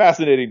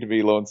 Fascinating to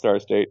be Lone Star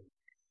State.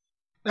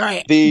 All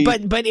right,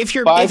 but if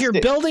you're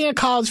building a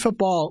college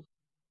football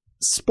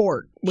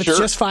sport with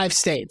just 5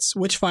 states,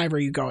 which 5 are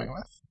you going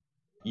with?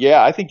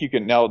 Yeah, I think you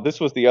can. Now, this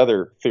was the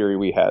other theory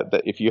we had,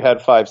 that if you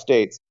had 5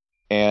 states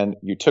and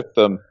you took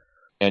them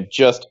and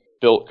just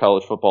built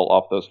college football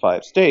off those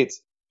 5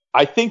 states,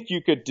 I think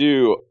you could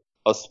do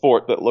a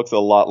sport that looks a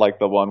lot like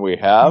the one we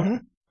have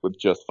with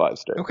just 5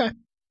 states. Okay.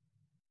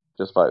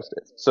 Just 5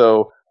 states.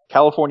 So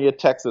California,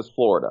 Texas,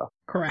 Florida.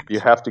 Correct. You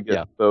have to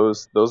get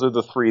those. Those are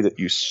the 3 that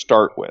you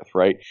start with,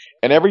 right?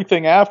 And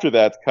everything after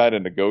that's kind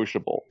of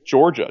negotiable.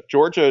 Georgia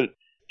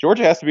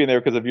has to be in there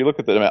because if you look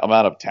at the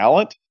amount of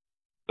talent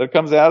that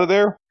comes out of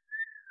there.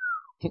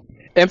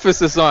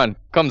 Emphasis on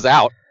comes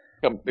out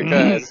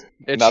because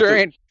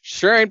it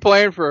sure ain't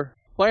playing for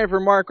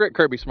Mark Richt.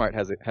 Kirby Smart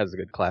has a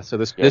good class. So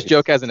this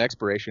joke has an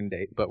expiration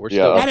date, but we're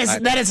still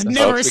that is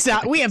never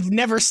stopped. We have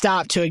never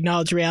stopped to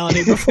acknowledge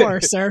reality before,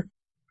 sir.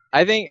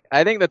 I think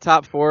the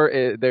top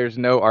 4 there's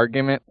no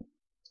argument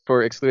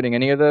for excluding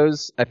any of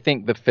those. I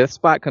think the 5th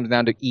spot comes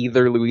down to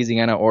either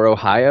Louisiana or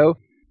Ohio.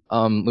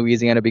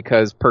 Louisiana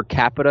because per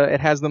capita it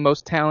has the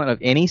most talent of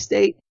any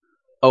state.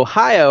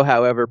 Ohio,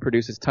 however,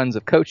 produces tons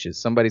of coaches.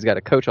 Somebody's got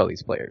to coach all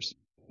these players.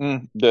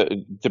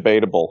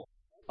 Debatable.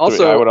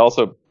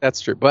 Also, that's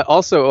true. But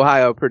also,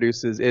 Ohio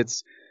produces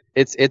it's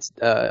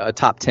a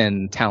top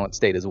 10 talent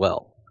state as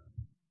well.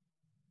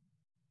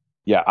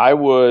 Yeah, I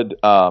would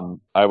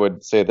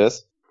say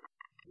this: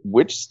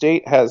 which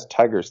state has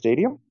Tiger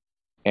Stadium,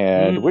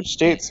 and which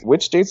state's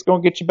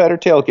gonna get you better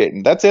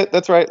tailgating? That's it.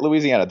 That's right,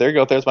 Louisiana. There you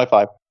go. There's my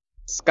 5.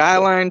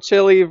 Skyline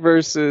Chili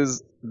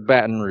versus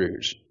Baton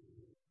Rouge,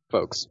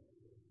 folks.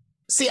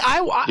 See,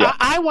 I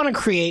want to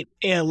create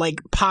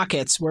like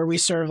pockets where we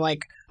sort of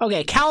like,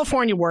 okay,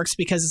 California works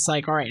because it's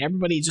like, all right,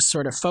 everybody just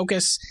sort of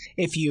focus.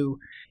 If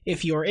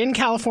you're in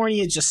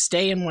California, just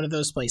stay in one of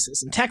those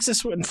places. And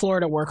Texas and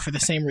Florida work for the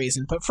same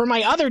reason. But for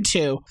my other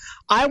 2,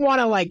 I want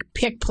to like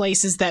pick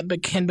places that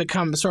can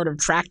become sort of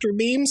tractor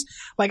beams.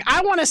 Like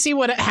I want to see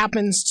what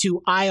happens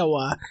to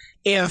Iowa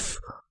if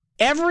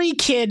every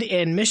kid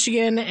in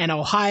Michigan and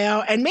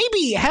Ohio and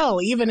maybe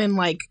hell even in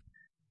like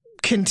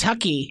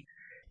Kentucky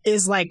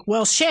is like,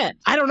 well, shit,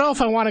 I don't know if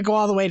I want to go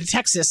all the way to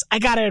Texas. I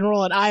got to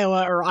enroll at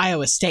Iowa or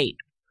Iowa State.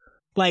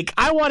 Like,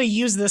 I want to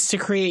use this to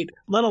create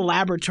little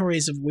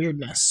laboratories of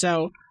weirdness.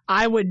 So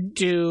I would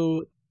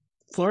do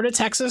Florida,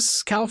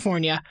 Texas,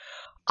 California,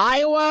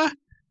 Iowa,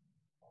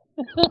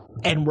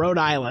 and Rhode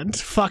Island.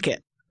 Fuck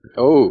it.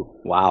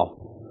 Oh,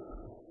 wow.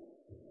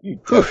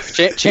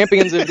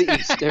 Champions of the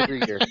East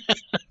every year.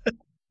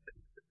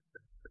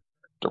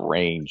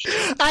 Deranged.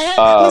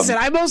 Listen,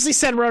 I mostly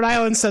said Rhode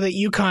Island so that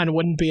UConn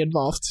wouldn't be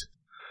involved.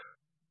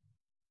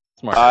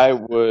 Smart. I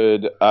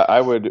would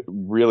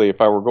really,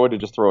 if I were going to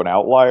just throw an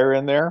outlier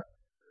in there,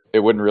 it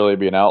wouldn't really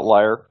be an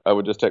outlier. I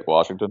would just take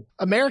Washington.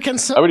 American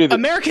Samoa. We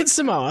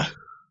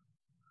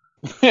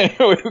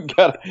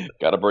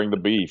gotta bring the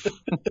beef.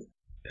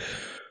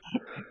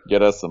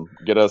 Get us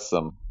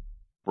some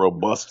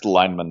robust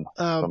linemen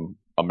from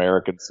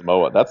American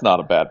Samoa. That's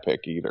not a bad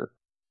pick either.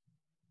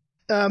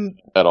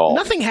 At all.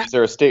 Nothing Is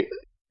there a state,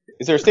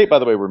 by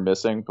the way, we're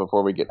missing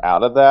before we get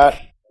out of that?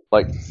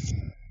 Like,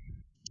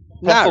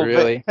 Not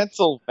really.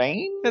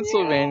 Pennsylvania?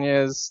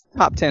 Pennsylvania's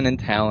top 10 in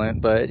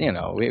talent, but,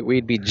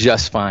 we'd be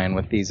just fine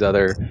with these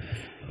other...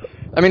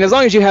 I mean, as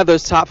long as you have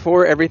those top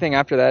 4, everything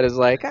after that is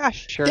like,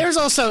 sure. There's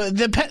also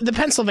the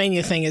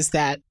Pennsylvania thing is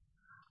that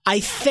I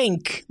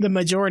think the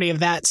majority of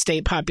that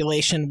state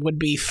population would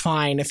be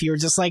fine if you were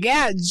just like,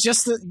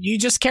 you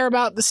just care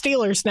about the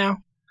Steelers now.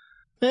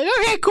 Like,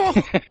 okay, cool.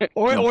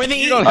 Or the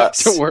You don't have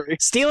to worry.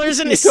 Steelers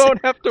and You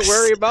don't have to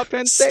worry about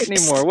Penn State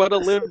anymore. What a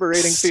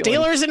liberating feeling.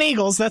 Steelers and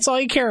Eagles, that's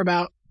all you care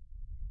about.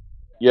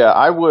 Yeah,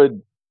 I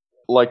would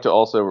like to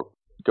also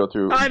go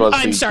through BuzzFeed.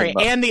 I'm sorry,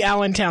 and the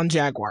Allentown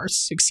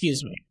Jaguars.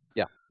 Excuse me.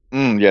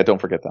 Yeah, don't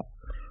forget that.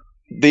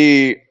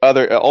 The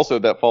other, also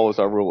that follows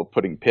our rule of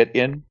putting Pitt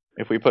in,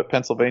 if we put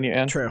Pennsylvania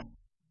in. True.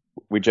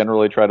 We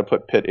generally try to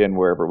put Pitt in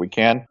wherever we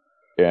can,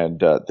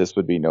 and this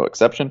would be no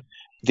exception.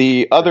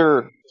 The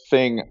other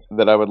thing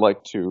that I would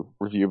like to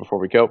review before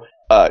we go,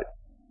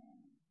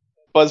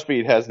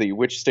 BuzzFeed has the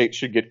which state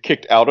should get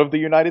kicked out of the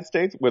United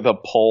States with a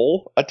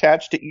poll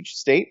attached to each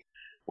state,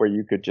 where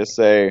you could just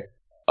say,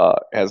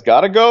 has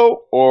got to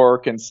go or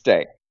can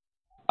stay.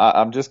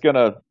 I'm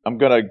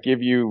gonna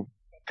give you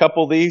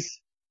couple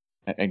these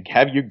and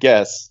have you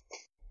guess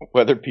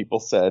whether people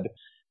said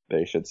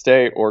they should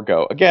stay or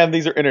go. Again,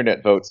 these are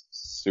internet votes,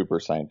 super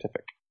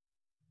scientific.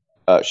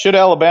 Should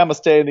Alabama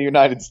stay in the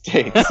United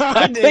States?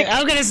 I'm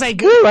gonna say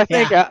good. I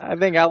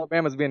think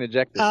Alabama's being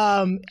ejected.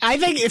 I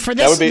think for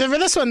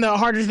this one, the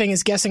harder thing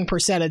is guessing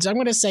percentage. I'm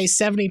gonna say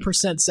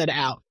 70% said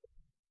out.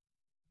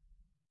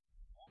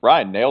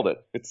 Ryan nailed it.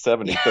 It's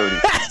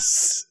 70-30.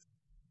 Yes.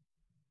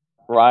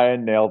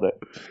 Ryan nailed it.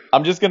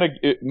 I'm just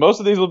most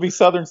of these will be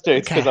southern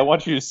states because I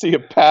want you to see a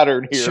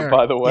pattern here, Sure.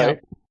 by the way.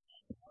 Yep.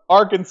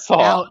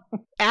 Arkansas.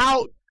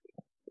 Out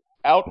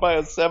by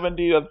a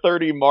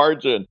 70-30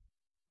 margin.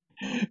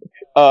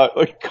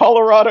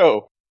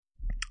 Colorado.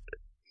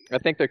 I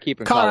think they're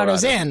keeping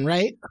Colorado's Colorado. in,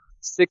 right?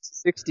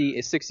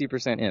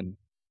 60% in.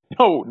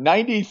 No,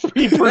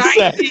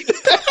 93%.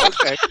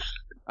 Okay.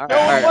 All No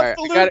one right. wants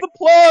to lose the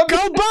plug.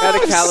 Go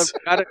Buffs!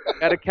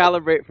 Gotta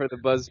calibrate for the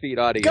BuzzFeed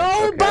audience.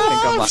 Go okay,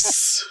 I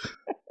Buffs!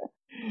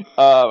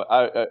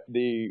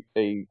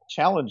 A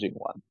challenging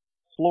one.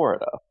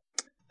 Florida.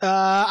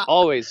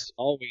 Always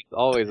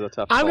a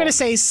tough I'm call. gonna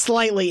say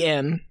slightly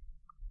in.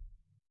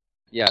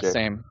 Yeah, Okay.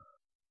 same.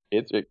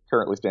 It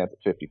currently stands at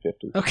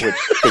 50-50. Okay. Which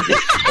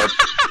figures,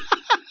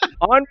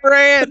 On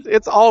brand.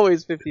 It's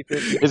always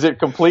 50-50. is it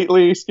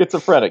completely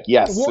schizophrenic?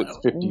 Yes, it's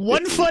 50-50.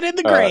 1 foot in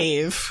the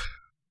grave.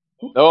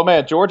 Oh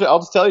man, Georgia, I'll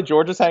just tell you,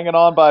 Georgia's hanging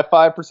on by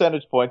 5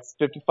 percentage points,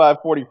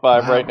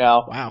 55-45 right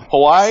now. Wow.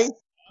 Hawaii,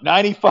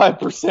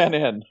 95%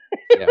 in.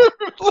 Yeah.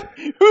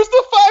 Who's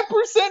the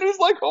 5% who's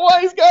like,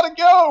 Hawaii's gotta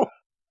go?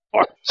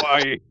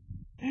 Hawaii.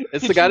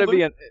 It's got to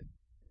be in.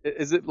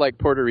 Is it like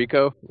Puerto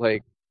Rico?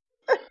 Like,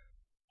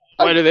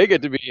 why do they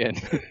get to be in?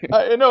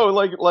 I know,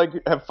 like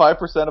have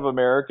 5% of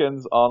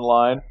Americans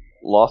online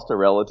lost a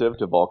relative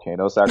to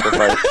volcano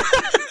sacrifice?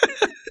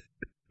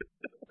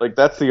 Like,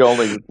 that's the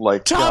only,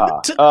 like,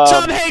 Tom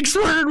Hanks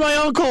murdered my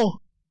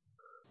uncle.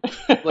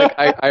 Like,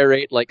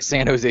 irate, like,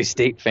 San Jose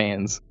State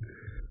fans.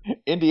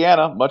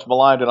 Indiana, much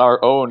maligned in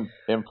our own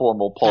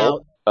informal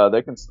poll.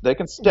 They can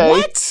stay.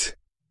 What?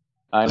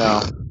 I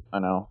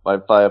know.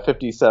 By a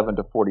 57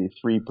 to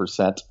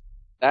 43%.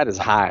 That is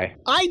high.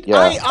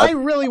 I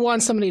really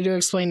want somebody to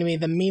explain to me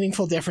the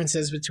meaningful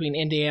differences between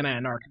Indiana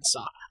and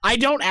Arkansas. I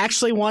don't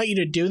actually want you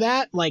to do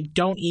that. Like,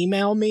 don't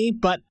email me,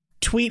 but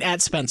tweet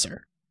at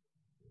Spencer.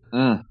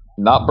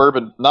 Not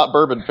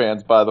bourbon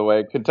fans, by the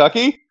way.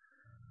 Kentucky?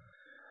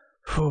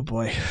 Oh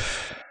boy.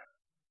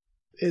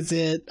 Is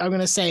it? I'm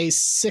gonna say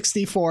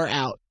 64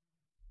 out.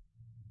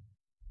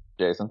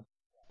 Jason?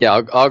 Yeah,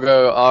 I'll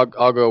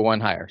go one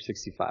higher,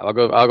 65. I'll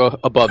go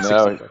above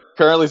 65.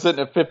 Currently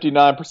sitting at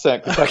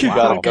 59%. Kentucky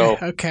gotta go.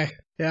 Okay.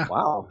 Yeah.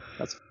 Wow,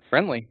 that's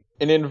friendly.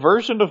 An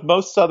inversion of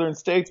most southern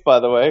states,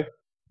 by the way.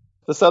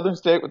 The southern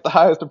state with the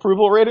highest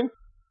approval rating?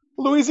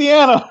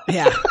 Louisiana.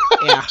 Yeah.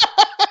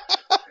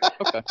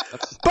 Okay,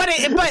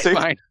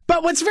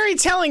 but what's very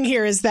telling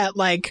here is that,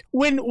 like,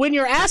 when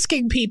you're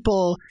asking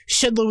people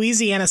should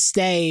Louisiana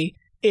stay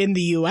in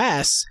the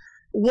U.S.,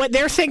 what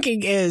they're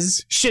thinking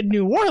is, should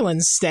New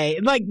Orleans stay?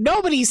 Like,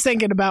 nobody's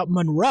thinking about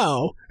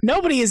Monroe.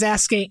 Nobody is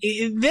asking.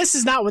 This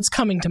is not what's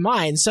coming to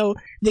mind. So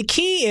the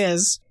key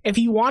is, if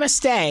you want to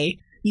stay,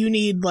 you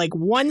need like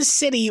one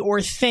city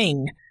or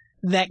thing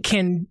that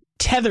can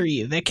tether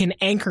you, that can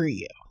anchor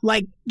you.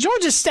 Like,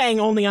 Georgia's staying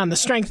only on the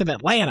strength of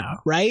Atlanta,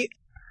 right?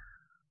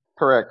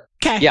 Correct.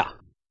 Okay. Yeah.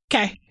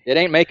 Okay. It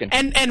ain't making.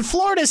 And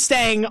Florida's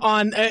staying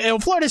on.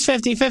 Florida's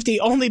 50-50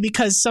 only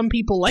because some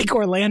people like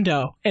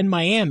Orlando and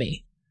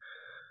Miami.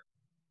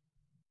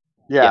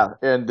 Yeah.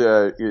 And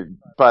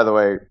by the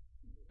way,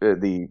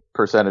 the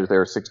percentage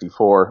there is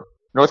 64.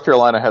 North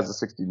Carolina has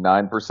a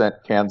 69%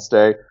 can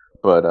stay,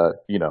 but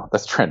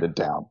that's trending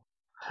down.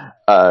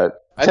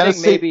 I think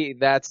maybe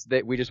that's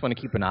that we just want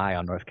to keep an eye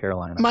on North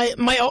Carolina.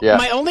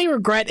 My only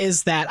regret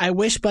is that I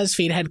wish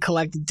BuzzFeed had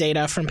collected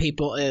data from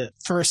people.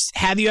 First,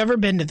 have you ever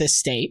been to this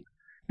state?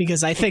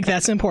 because I think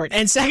that's important.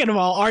 And second of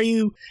all,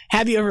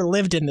 have you ever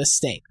lived in this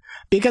state?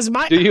 Because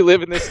do you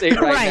live in this state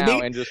right,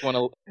 now and do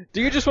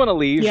you just want to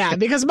leave? Yeah,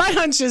 because my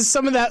hunch is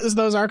some of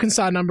those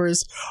Arkansas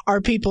numbers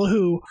are people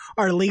who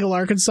are legal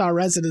Arkansas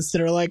residents that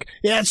are like,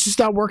 yeah, it's just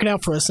not working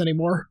out for us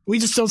anymore. We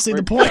just don't see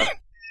the point.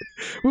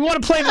 We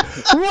want to play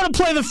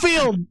the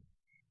field.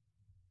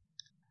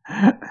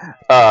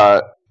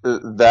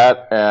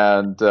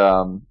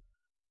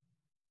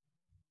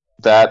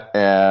 That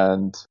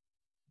and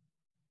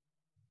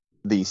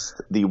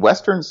the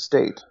Western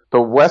state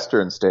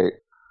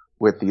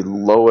with the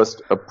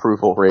lowest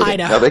approval rating.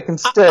 Idaho. Now they can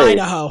stay.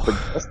 Idaho.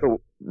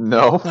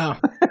 No. Oh.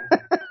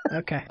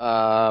 Okay.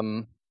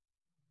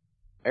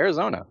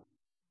 Arizona.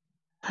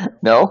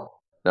 No.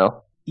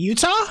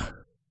 Utah.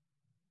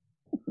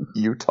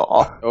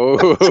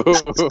 Oh.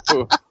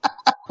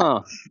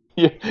 Huh.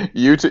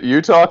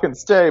 Utah can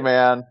stay,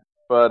 man.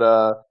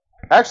 But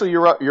actually,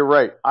 you're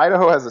right.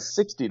 Idaho has a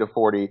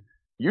 60-40.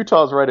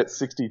 Utah's right at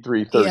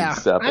 63-37. Yeah,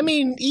 I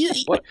mean,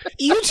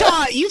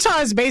 Utah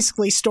is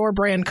basically store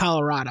brand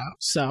Colorado.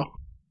 So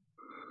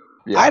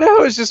yeah.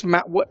 Idaho is just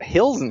what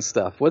hills and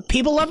stuff. What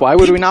people love? Why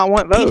would we not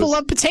want those? People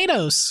love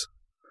potatoes.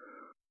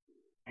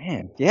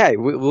 Man, yeah,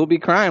 we'll be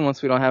crying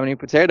once we don't have any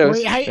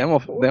potatoes. Then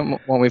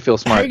when we feel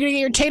smart. How are you gonna get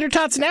your tater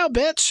tots now,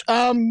 bitch?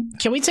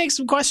 Can we take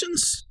some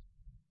questions?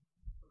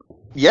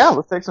 Yeah,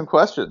 let's take some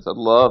questions. I'd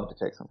love to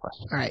take some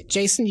questions. All right,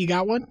 Jason, you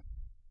got one?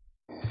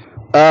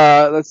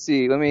 Let's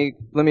see. Let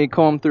me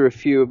comb through a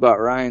few about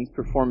Ryan's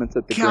performance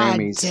at the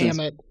Grammys. Damn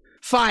it.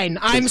 Fine.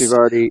 I'm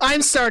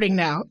starting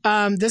now.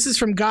 This is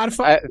from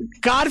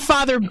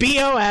Godfather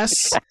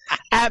BOS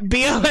at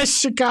BOS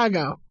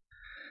Chicago.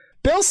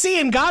 Bill C.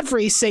 and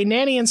Godfrey say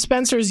Nanny and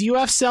Spencer's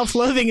UF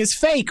self-loathing is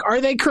fake.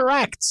 Are they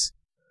correct?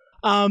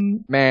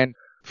 Man,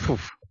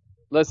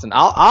 listen,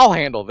 I'll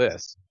handle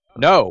this.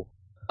 No.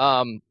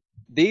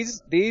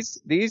 These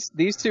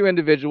two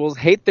individuals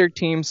hate their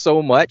team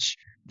so much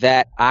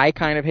that I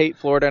kind of hate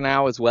Florida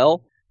now as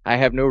well. I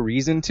have no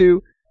reason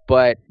to,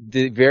 but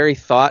the very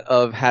thought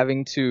of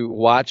having to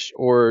watch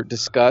or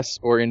discuss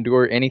or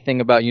endure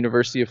anything about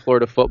University of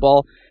Florida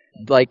football,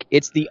 like,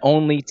 it's the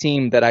only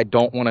team that I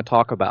don't want to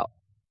talk about.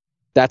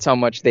 That's how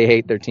much they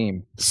hate their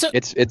team. So,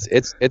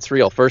 it's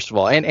real, first of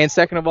all. And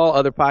second of all,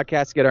 other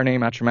podcasts, get our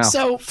name out your mouth.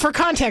 So for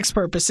context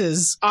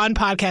purposes, on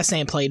Podcast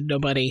Ain't Played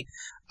Nobody,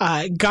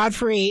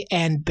 Godfrey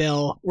and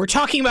Bill were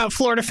talking about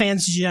Florida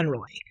fans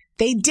generally.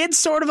 They did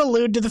sort of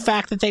allude to the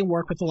fact that they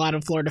work with a lot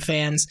of Florida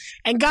fans,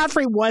 and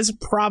Godfrey was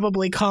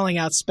probably calling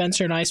out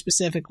Spencer and I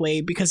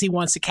specifically because he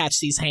wants to catch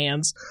these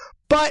hands.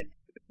 But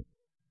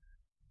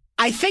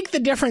I think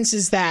the difference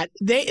is that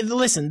they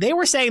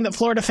were saying that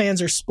Florida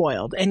fans are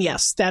spoiled, and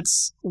yes,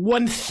 that's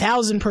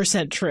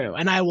 1,000% true,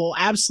 and I will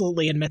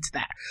absolutely admit to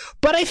that.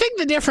 But I think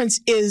the difference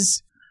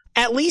is,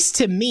 at least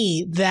to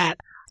me, that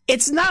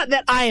it's not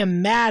that I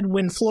am mad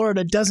when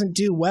Florida doesn't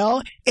do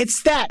well.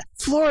 It's that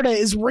Florida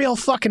is real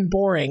fucking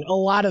boring a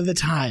lot of the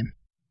time.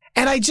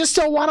 And I just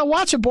don't want to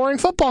watch a boring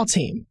football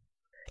team.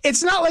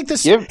 It's not like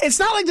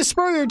the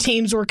Spurrier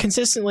teams were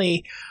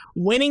consistently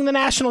winning the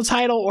national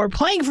title or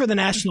playing for the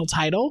national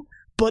title,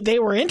 but they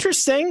were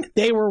interesting.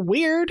 They were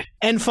weird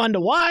and fun to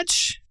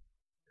watch.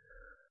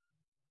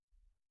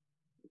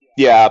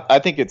 Yeah, I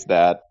think it's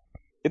that.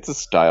 It's a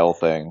style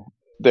thing.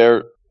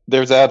 There's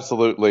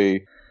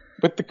absolutely,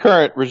 with the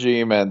current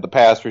regime and the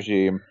past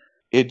regime,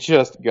 it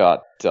just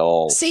got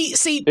dull.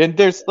 See, and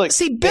there's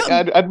Bill,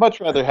 I'd much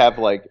rather have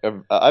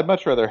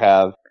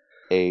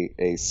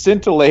a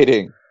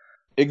scintillating,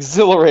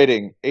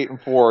 exhilarating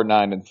 8-4 or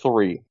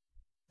 9-3.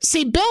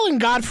 See, Bill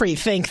and Godfrey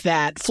think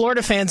that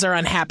Florida fans are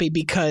unhappy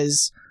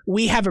because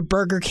we have a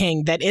Burger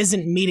King that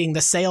isn't meeting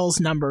the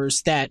sales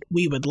numbers that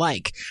we would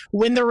like.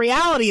 When the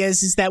reality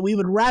is that we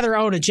would rather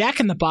own a Jack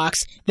in the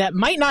Box that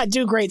might not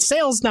do great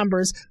sales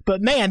numbers,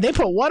 but man, they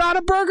put what on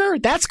a burger?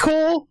 That's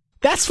cool.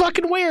 That's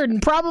fucking weird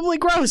and probably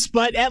gross,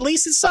 but at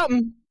least it's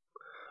something.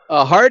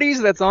 A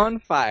Hardee's that's on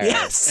fire.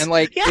 Yes. And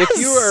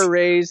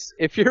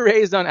if you're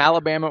raised on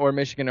Alabama or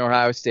Michigan or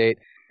Ohio State,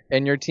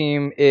 and your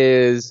team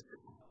is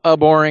a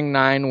boring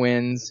 9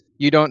 wins,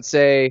 you don't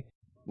say,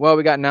 well,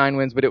 we got 9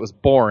 wins, but it was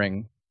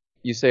boring.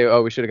 You say,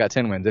 oh, we should have got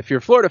 10 wins. If you're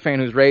a Florida fan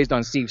who's raised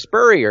on Steve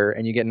Spurrier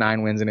and you get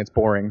 9 wins and it's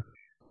boring,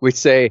 we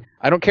say,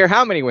 I don't care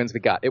how many wins we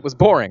got. It was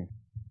boring.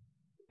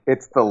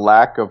 It's the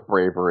lack of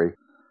bravery.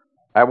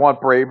 I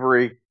want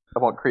bravery. I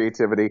want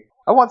creativity.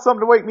 I want something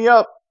to wake me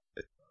up.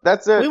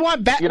 That's it. We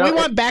want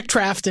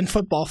backdraft in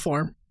football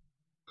form.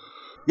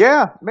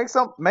 Yeah, make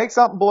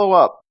something blow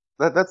up.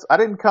 I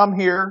didn't come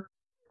here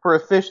for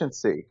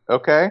efficiency,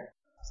 okay?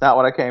 It's not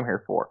what I came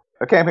here for.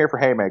 I came here for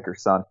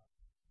haymakers, son.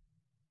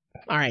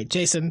 All right,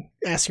 Jason,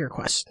 ask your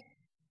question.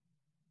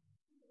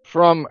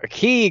 From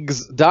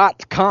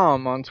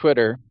Keegs.com on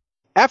Twitter.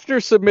 After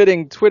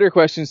submitting Twitter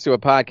questions to a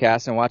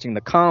podcast and watching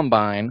the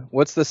Combine,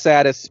 what's the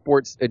saddest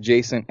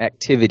sports-adjacent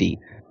activity?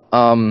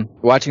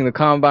 Watching the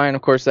Combine,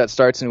 of course, that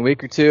starts in a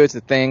week or two. It's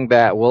a thing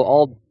that we'll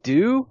all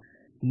do.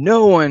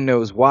 No one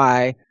knows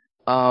why.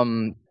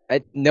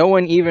 No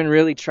one even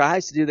really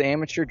tries to do the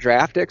amateur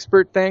draft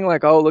expert thing,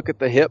 like, oh, look at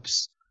the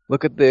hips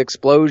Look at the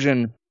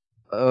explosion.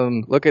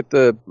 Look at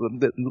the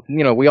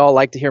we all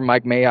like to hear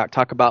Mike Mayock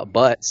talk about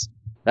butts.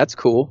 That's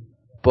cool.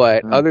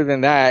 But other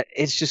than that,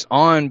 it's just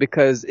on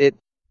because it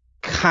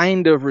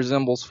kind of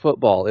resembles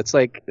football. It's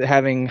like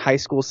having high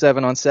school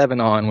 7-on-7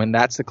 on when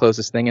that's the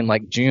closest thing in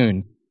like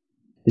June.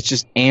 It's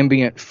just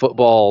ambient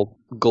football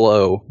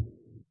glow.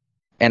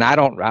 And I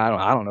don't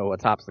know what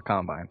tops the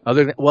combine.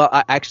 Other than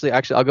actually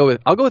I'll go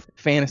with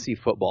fantasy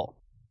football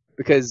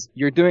because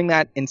you're doing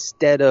that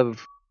instead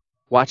of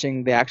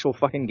watching the actual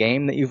fucking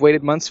game that you've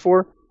waited months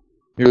for.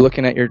 You're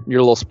looking at your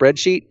little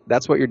spreadsheet.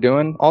 That's what you're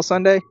doing all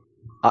Sunday.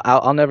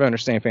 I'll never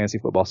understand fantasy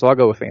football, so I'll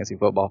go with fantasy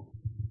football.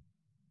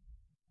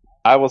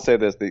 I will say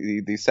this: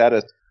 the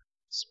saddest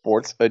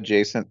sports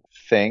adjacent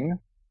thing.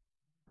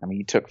 I mean,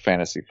 you took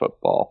fantasy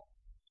football,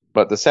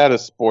 but the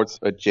saddest sports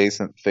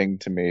adjacent thing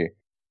to me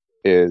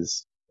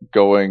is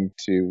going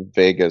to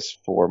Vegas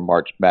for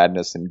March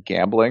Madness and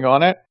gambling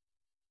on it.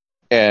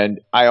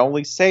 And I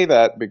only say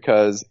that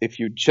because if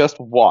you just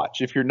watch,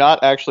 if you're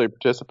not actually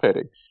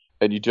participating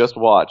and you just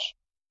watch,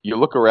 you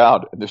look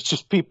around and there's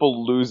just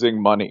people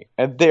losing money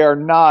and they are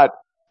not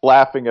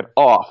laughing it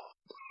off.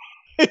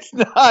 It's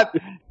not,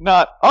 to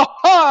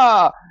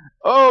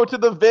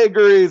the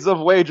vagaries of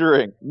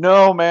wagering.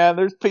 No, man,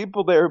 there's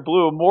people there who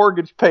blew a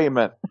mortgage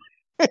payment.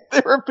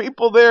 There are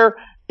people there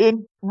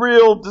in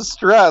real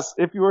distress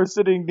if you are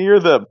sitting near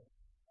them.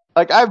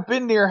 Like, I've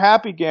been near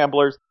happy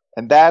gamblers,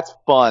 and that's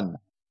fun.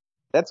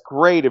 That's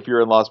great if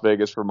you're in Las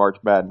Vegas for March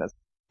Madness.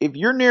 If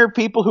you're near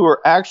people who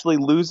are actually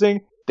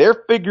losing,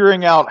 they're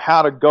figuring out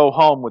how to go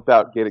home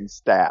without getting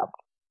stabbed.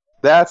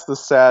 That's the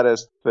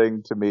saddest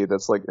thing to me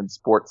that's like in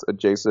sports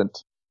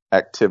adjacent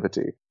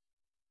activity.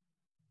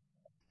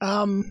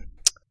 I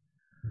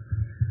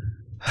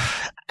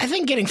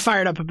think getting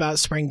fired up about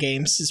spring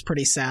games is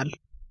pretty sad.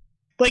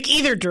 Like,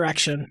 either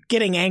direction.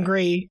 Getting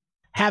angry,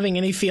 having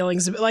any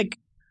feelings, like,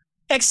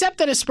 except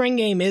that a spring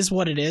game is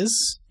what it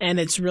is, and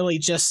it's really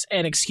just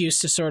an excuse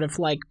to sort of,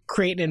 like,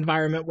 create an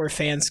environment where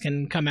fans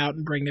can come out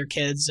and bring their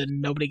kids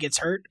and nobody gets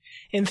hurt,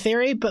 in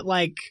theory, but,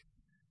 like,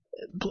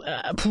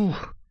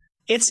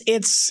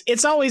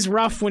 it's always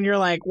rough when you're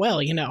like,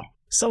 well, you know,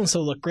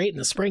 so-and-so looked great in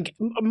the spring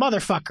game.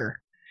 Motherfucker.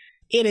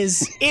 It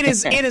is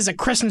a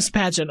Christmas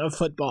pageant of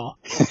football.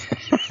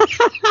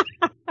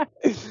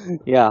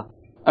 Yeah.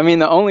 I mean,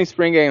 the only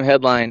spring game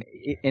headline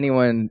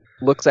anyone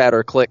looks at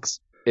or clicks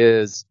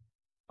is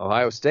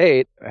Ohio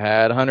State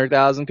had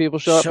 100,000 people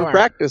show up for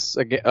practice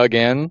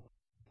again.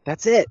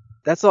 That's it.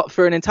 That's all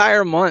for an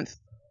entire month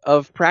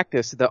of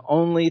practice. The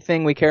only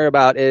thing we care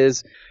about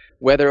is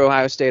whether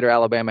Ohio State or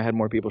Alabama had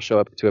more people show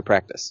up to a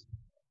practice.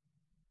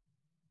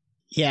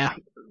 Yeah,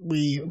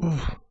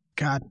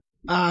 God.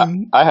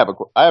 I have a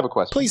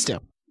question. Please do.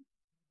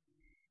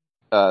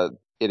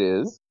 It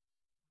is,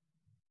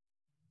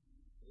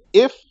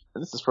 if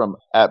this is from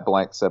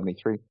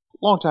 @blank73,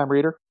 longtime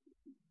reader,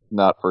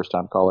 not first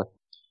time caller.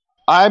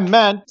 I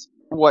meant,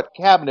 what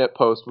cabinet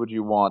post would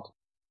you want,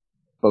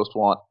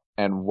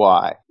 and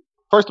why?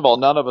 First of all,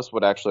 none of us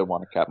would actually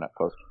want a cabinet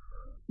post.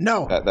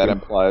 No. That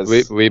implies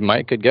we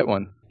could get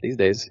one these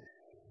days.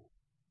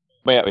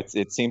 Yeah,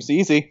 it seems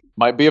easy.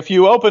 Might be a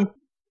few open.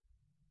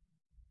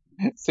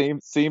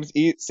 Seems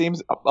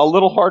a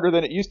little harder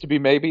than it used to be,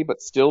 maybe,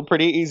 but still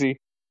pretty easy.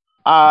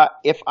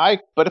 If I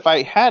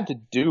had to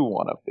do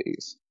one of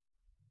these,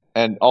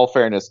 and all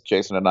fairness,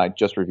 Jason and I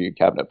just reviewed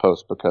cabinet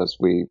posts because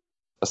we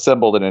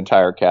assembled an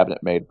entire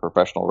cabinet made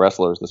professional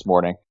wrestlers this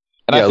morning.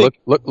 And yeah, I think,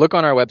 look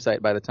on our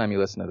website. By the time you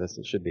listen to this,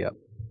 it should be up.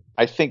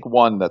 I think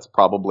one that's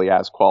probably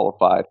as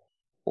qualified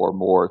or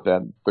more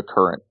than the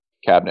current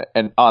cabinet.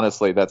 And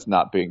honestly, that's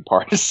not being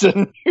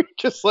partisan. You're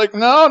just like,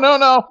 no.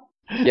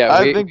 Yeah,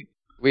 I think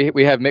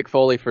we have Mick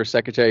Foley for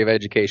Secretary of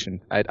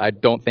Education. I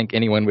don't think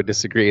anyone would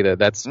disagree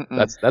that's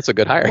a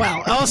good hire.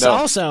 Well,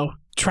 also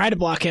try to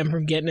block him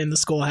from getting in the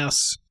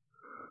schoolhouse.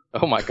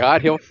 Oh my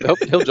God, he'll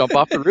jump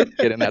off the roof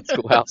to get in that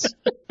schoolhouse.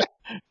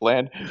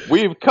 Land,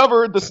 we've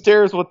covered the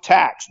stairs with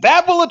tacks.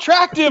 That will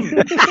attract him.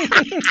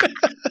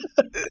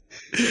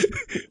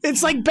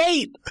 It's like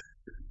bait.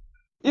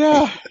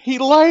 Yeah, he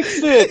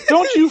likes it.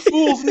 Don't you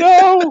fools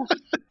know?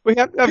 We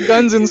have to have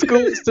guns in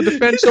schools to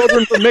defend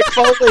children from Mick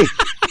Foley.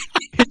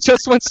 He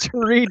just wants to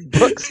read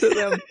books to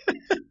them.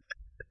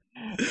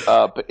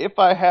 But if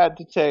I had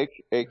to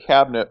take a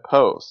cabinet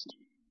post,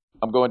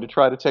 I'm going to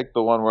try to take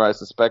the one where I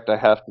suspect I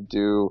have to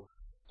do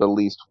the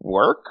least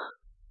work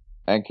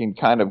and can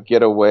kind of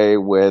get away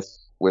with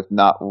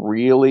not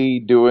really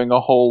doing a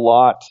whole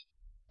lot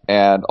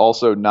and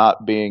also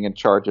not being in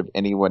charge of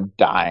anyone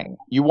dying.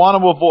 You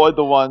want to avoid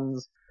the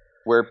ones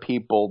where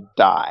people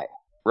die,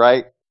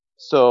 right?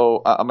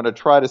 So I'm going to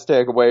try to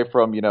stay away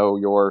from, I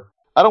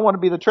don't want to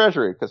be the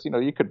treasury because,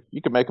 you could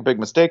make a big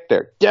mistake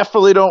there.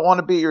 Definitely don't want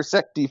to be your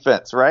sec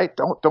defense, right?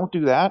 Don't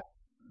do that.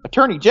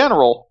 Attorney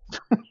General.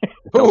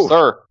 No,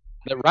 sir.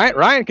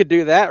 Ryan could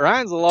do that.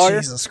 Ryan's a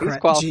lawyer. Jesus Christ.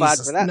 He's qualified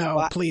for that. No,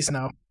 spot. please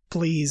no.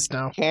 Please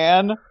no.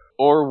 Can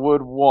or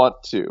would want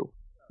to.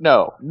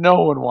 No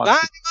one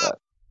wants to do that.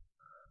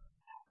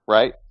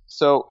 Right?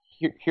 So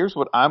here's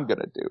what I'm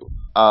gonna do.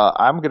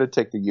 I'm gonna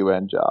take the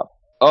UN job.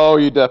 Oh,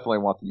 you definitely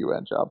want the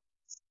UN job,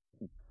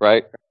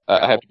 right?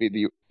 I have to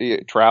be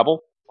the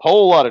travel,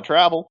 whole lot of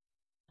travel,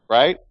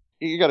 right?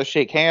 You got to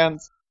shake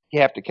hands.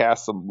 You have to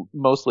cast some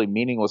mostly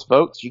meaningless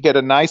votes. You get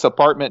a nice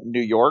apartment in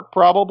New York,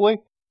 probably,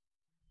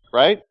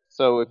 right?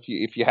 So if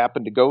you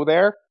happen to go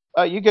there,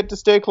 you get to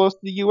stay close to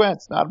the UN.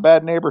 It's not a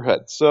bad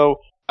neighborhood.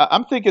 So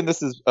I'm thinking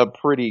this is a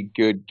pretty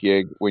good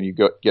gig when you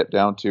get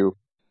down to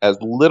as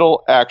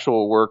little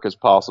actual work as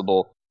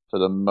possible for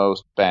the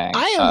most bang.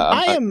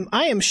 I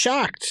am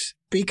shocked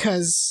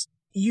because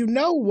you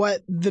know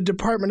what the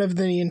Department of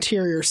the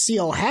Interior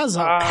seal has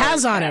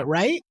on it,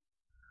 right?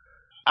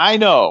 I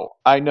know.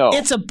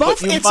 It's a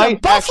buffalo.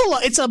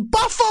 It's a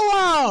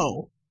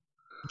buffalo.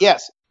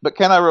 Yes, but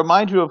can I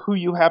remind you of who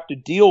you have to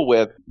deal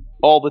with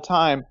all the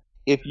time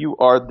if you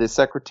are the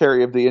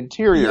Secretary of the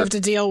Interior? You have to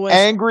deal with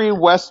angry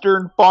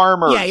Western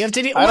farmers. Yeah, you have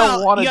to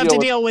deal. You have to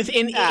deal with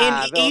in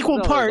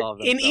equal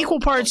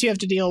parts. You have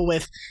to deal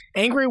with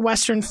angry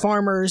Western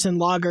farmers and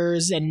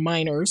loggers and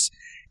miners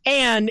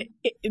and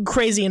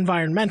crazy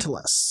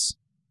environmentalists.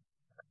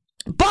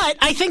 But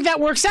I think that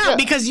works out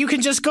because you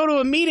can just go to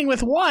a meeting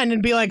with one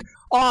and be like,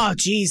 oh,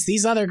 geez,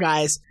 these other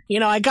guys,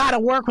 I got to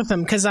work with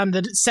them because I'm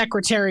the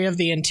Secretary of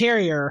the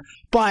Interior,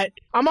 but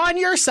I'm on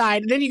your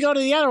side. And then you go to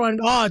the other one,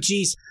 oh,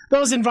 geez,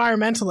 those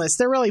environmentalists,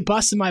 they're really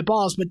busting my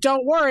balls, but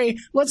don't worry,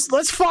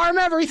 let's farm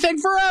everything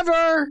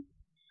forever.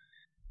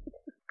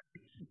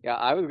 Yeah,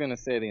 I was going to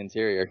say the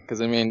Interior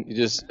because, I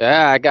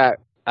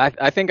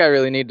think I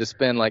really need to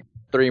spend like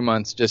 3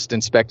 months just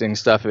inspecting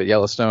stuff at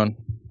Yellowstone.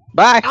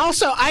 Bye.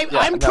 Also,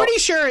 I'm pretty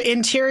sure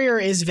Interior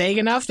is vague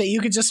enough that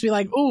you could just be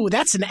like, "Ooh,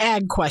 that's an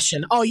ag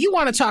question. Oh, you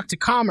want to talk to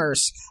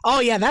Commerce? Oh,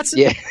 yeah,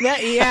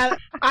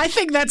 I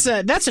think that's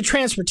a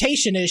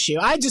transportation issue.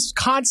 I just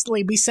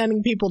constantly be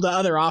sending people to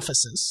other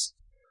offices."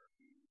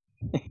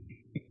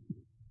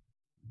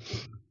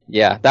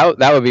 Yeah,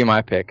 that would be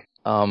my pick.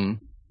 Some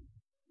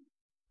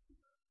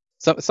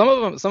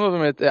of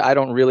them I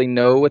don't really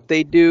know what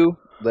they do.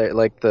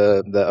 Like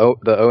the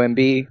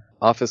OMB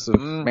Office of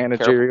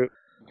Manager.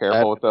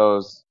 Careful with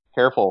those.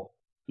 Careful.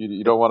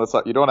 You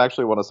don't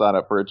actually want to sign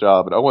up for a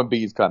job. And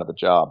OMB is kind of a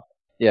job.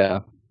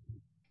 Yeah.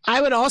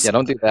 I would also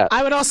don't do that.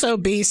 I would also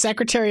be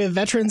Secretary of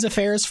Veterans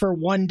Affairs for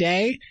one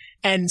day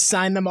and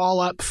sign them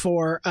all up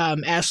for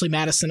Ashley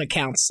Madison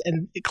accounts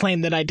and claim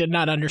that I did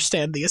not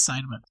understand the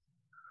assignment.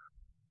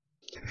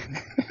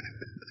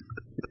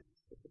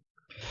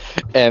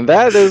 And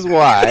that is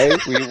why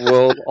we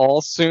will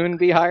all soon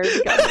be hired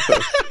together.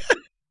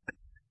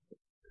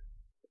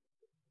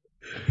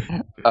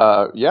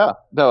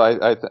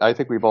 I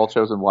think we've all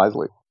chosen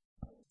wisely.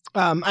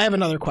 I have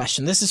another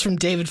question. This is from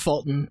David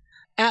Fulton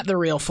at The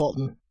Real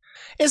Fulton.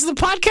 Is the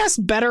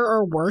podcast better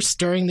or worse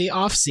during the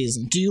off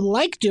season? Do you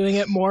like doing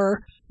it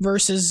more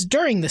versus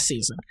during the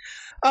season?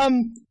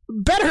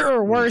 Better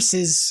or worse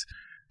is,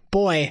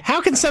 boy,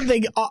 how can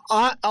something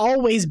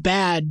always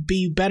bad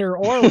be better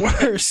or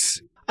worse?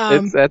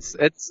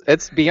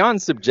 It's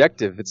beyond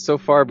subjective. It's so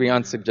far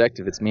beyond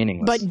subjective. It's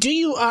meaningless. But do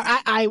you?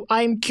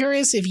 I'm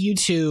curious if you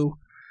two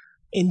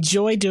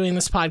enjoy doing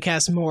this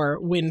podcast more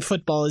when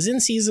football is in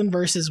season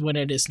versus when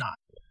it is not.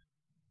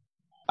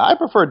 I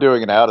prefer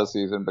doing it out of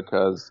season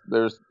because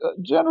there's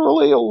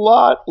generally a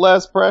lot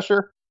less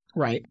pressure.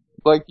 Right.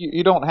 Like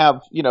you don't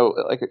have, you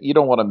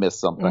don't want to miss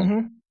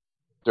something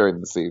during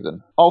the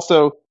season.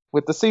 Also,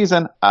 with the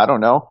season, I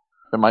don't know.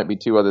 There might be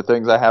 2 other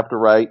things I have to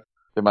write.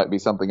 There might be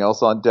something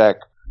else on deck.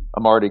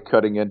 I'm already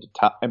cutting into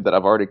time that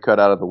I've already cut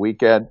out of the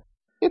weekend.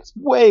 It's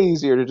way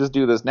easier to just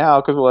do this now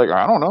because we're like,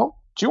 I don't know.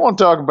 What you want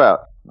to talk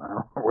about? I don't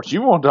know what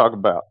you want to talk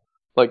about.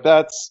 Like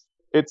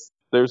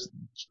there's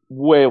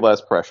way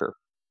less pressure.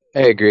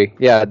 I agree.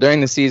 Yeah,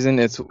 during the season,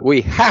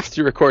 we have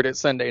to record it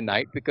Sunday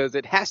night because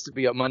it has to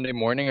be up Monday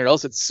morning or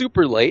else it's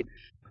super late.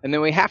 And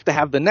then we have to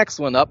have the next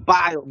one up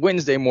by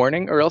Wednesday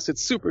morning or else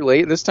it's super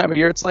late. This time of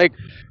year, it's like,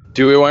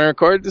 do we want to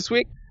record this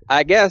week?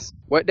 I guess.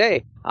 What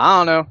day? I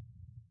don't know.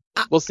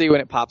 We'll see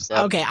when it pops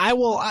up. Okay, I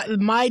will.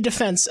 My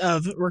defense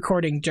of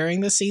recording during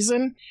the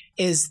season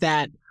is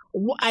that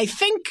I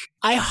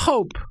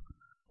hope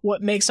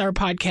what makes our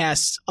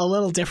podcast a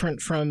little different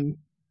from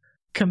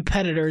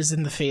competitors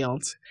in the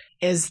field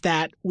is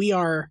that we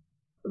are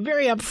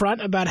very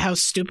upfront about how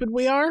stupid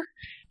we are.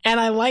 And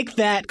I like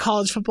that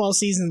college football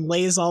season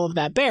lays all of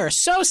that bare.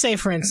 So say,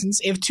 for instance,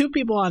 if 2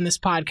 people on this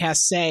podcast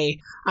say,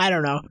 I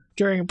don't know,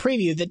 during a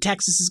preview that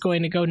Texas is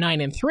going to go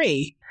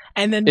 9-3,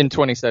 and then in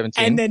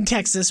 2017, and then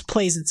Texas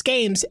plays its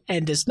games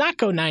and does not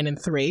go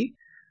 9-3,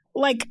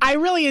 like, I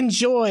really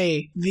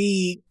enjoy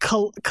the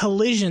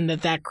collision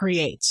that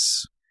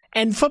creates.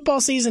 And football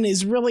season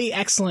is really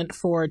excellent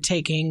for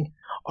taking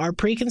our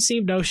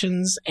preconceived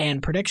notions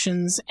and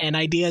predictions and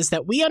ideas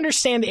that we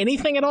understand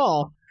anything at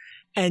all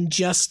and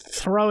just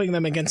throwing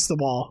them against the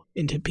wall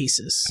into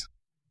pieces.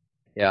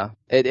 Yeah.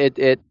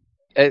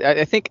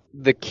 I think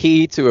the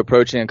key to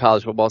approaching a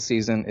college football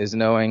season is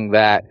knowing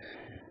that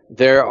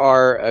There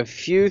are a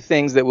few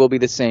things that will be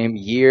the same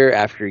year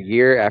after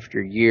year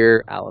after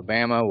year.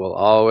 Alabama will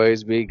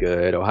always be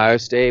good. Ohio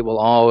State will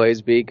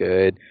always be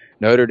good.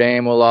 Notre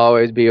Dame will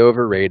always be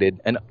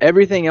overrated. And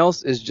everything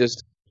else is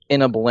just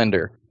in a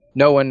blender.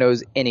 No one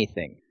knows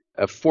anything.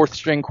 A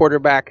fourth-string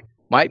quarterback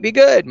might be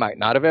good, might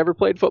not have ever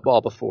played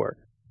football before.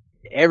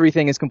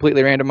 Everything is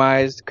completely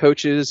randomized.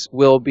 Coaches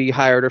will be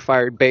hired or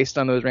fired based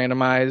on those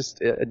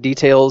randomized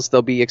details.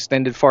 They'll be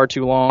extended far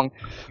too long.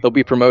 They'll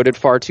be promoted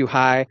far too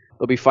high.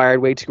 They'll be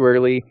fired way too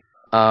early.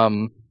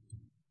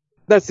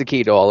 That's the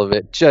key to all of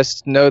it.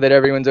 Just know that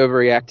everyone's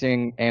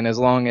overreacting, and as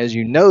long as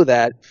you know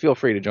that, feel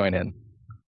free to join in.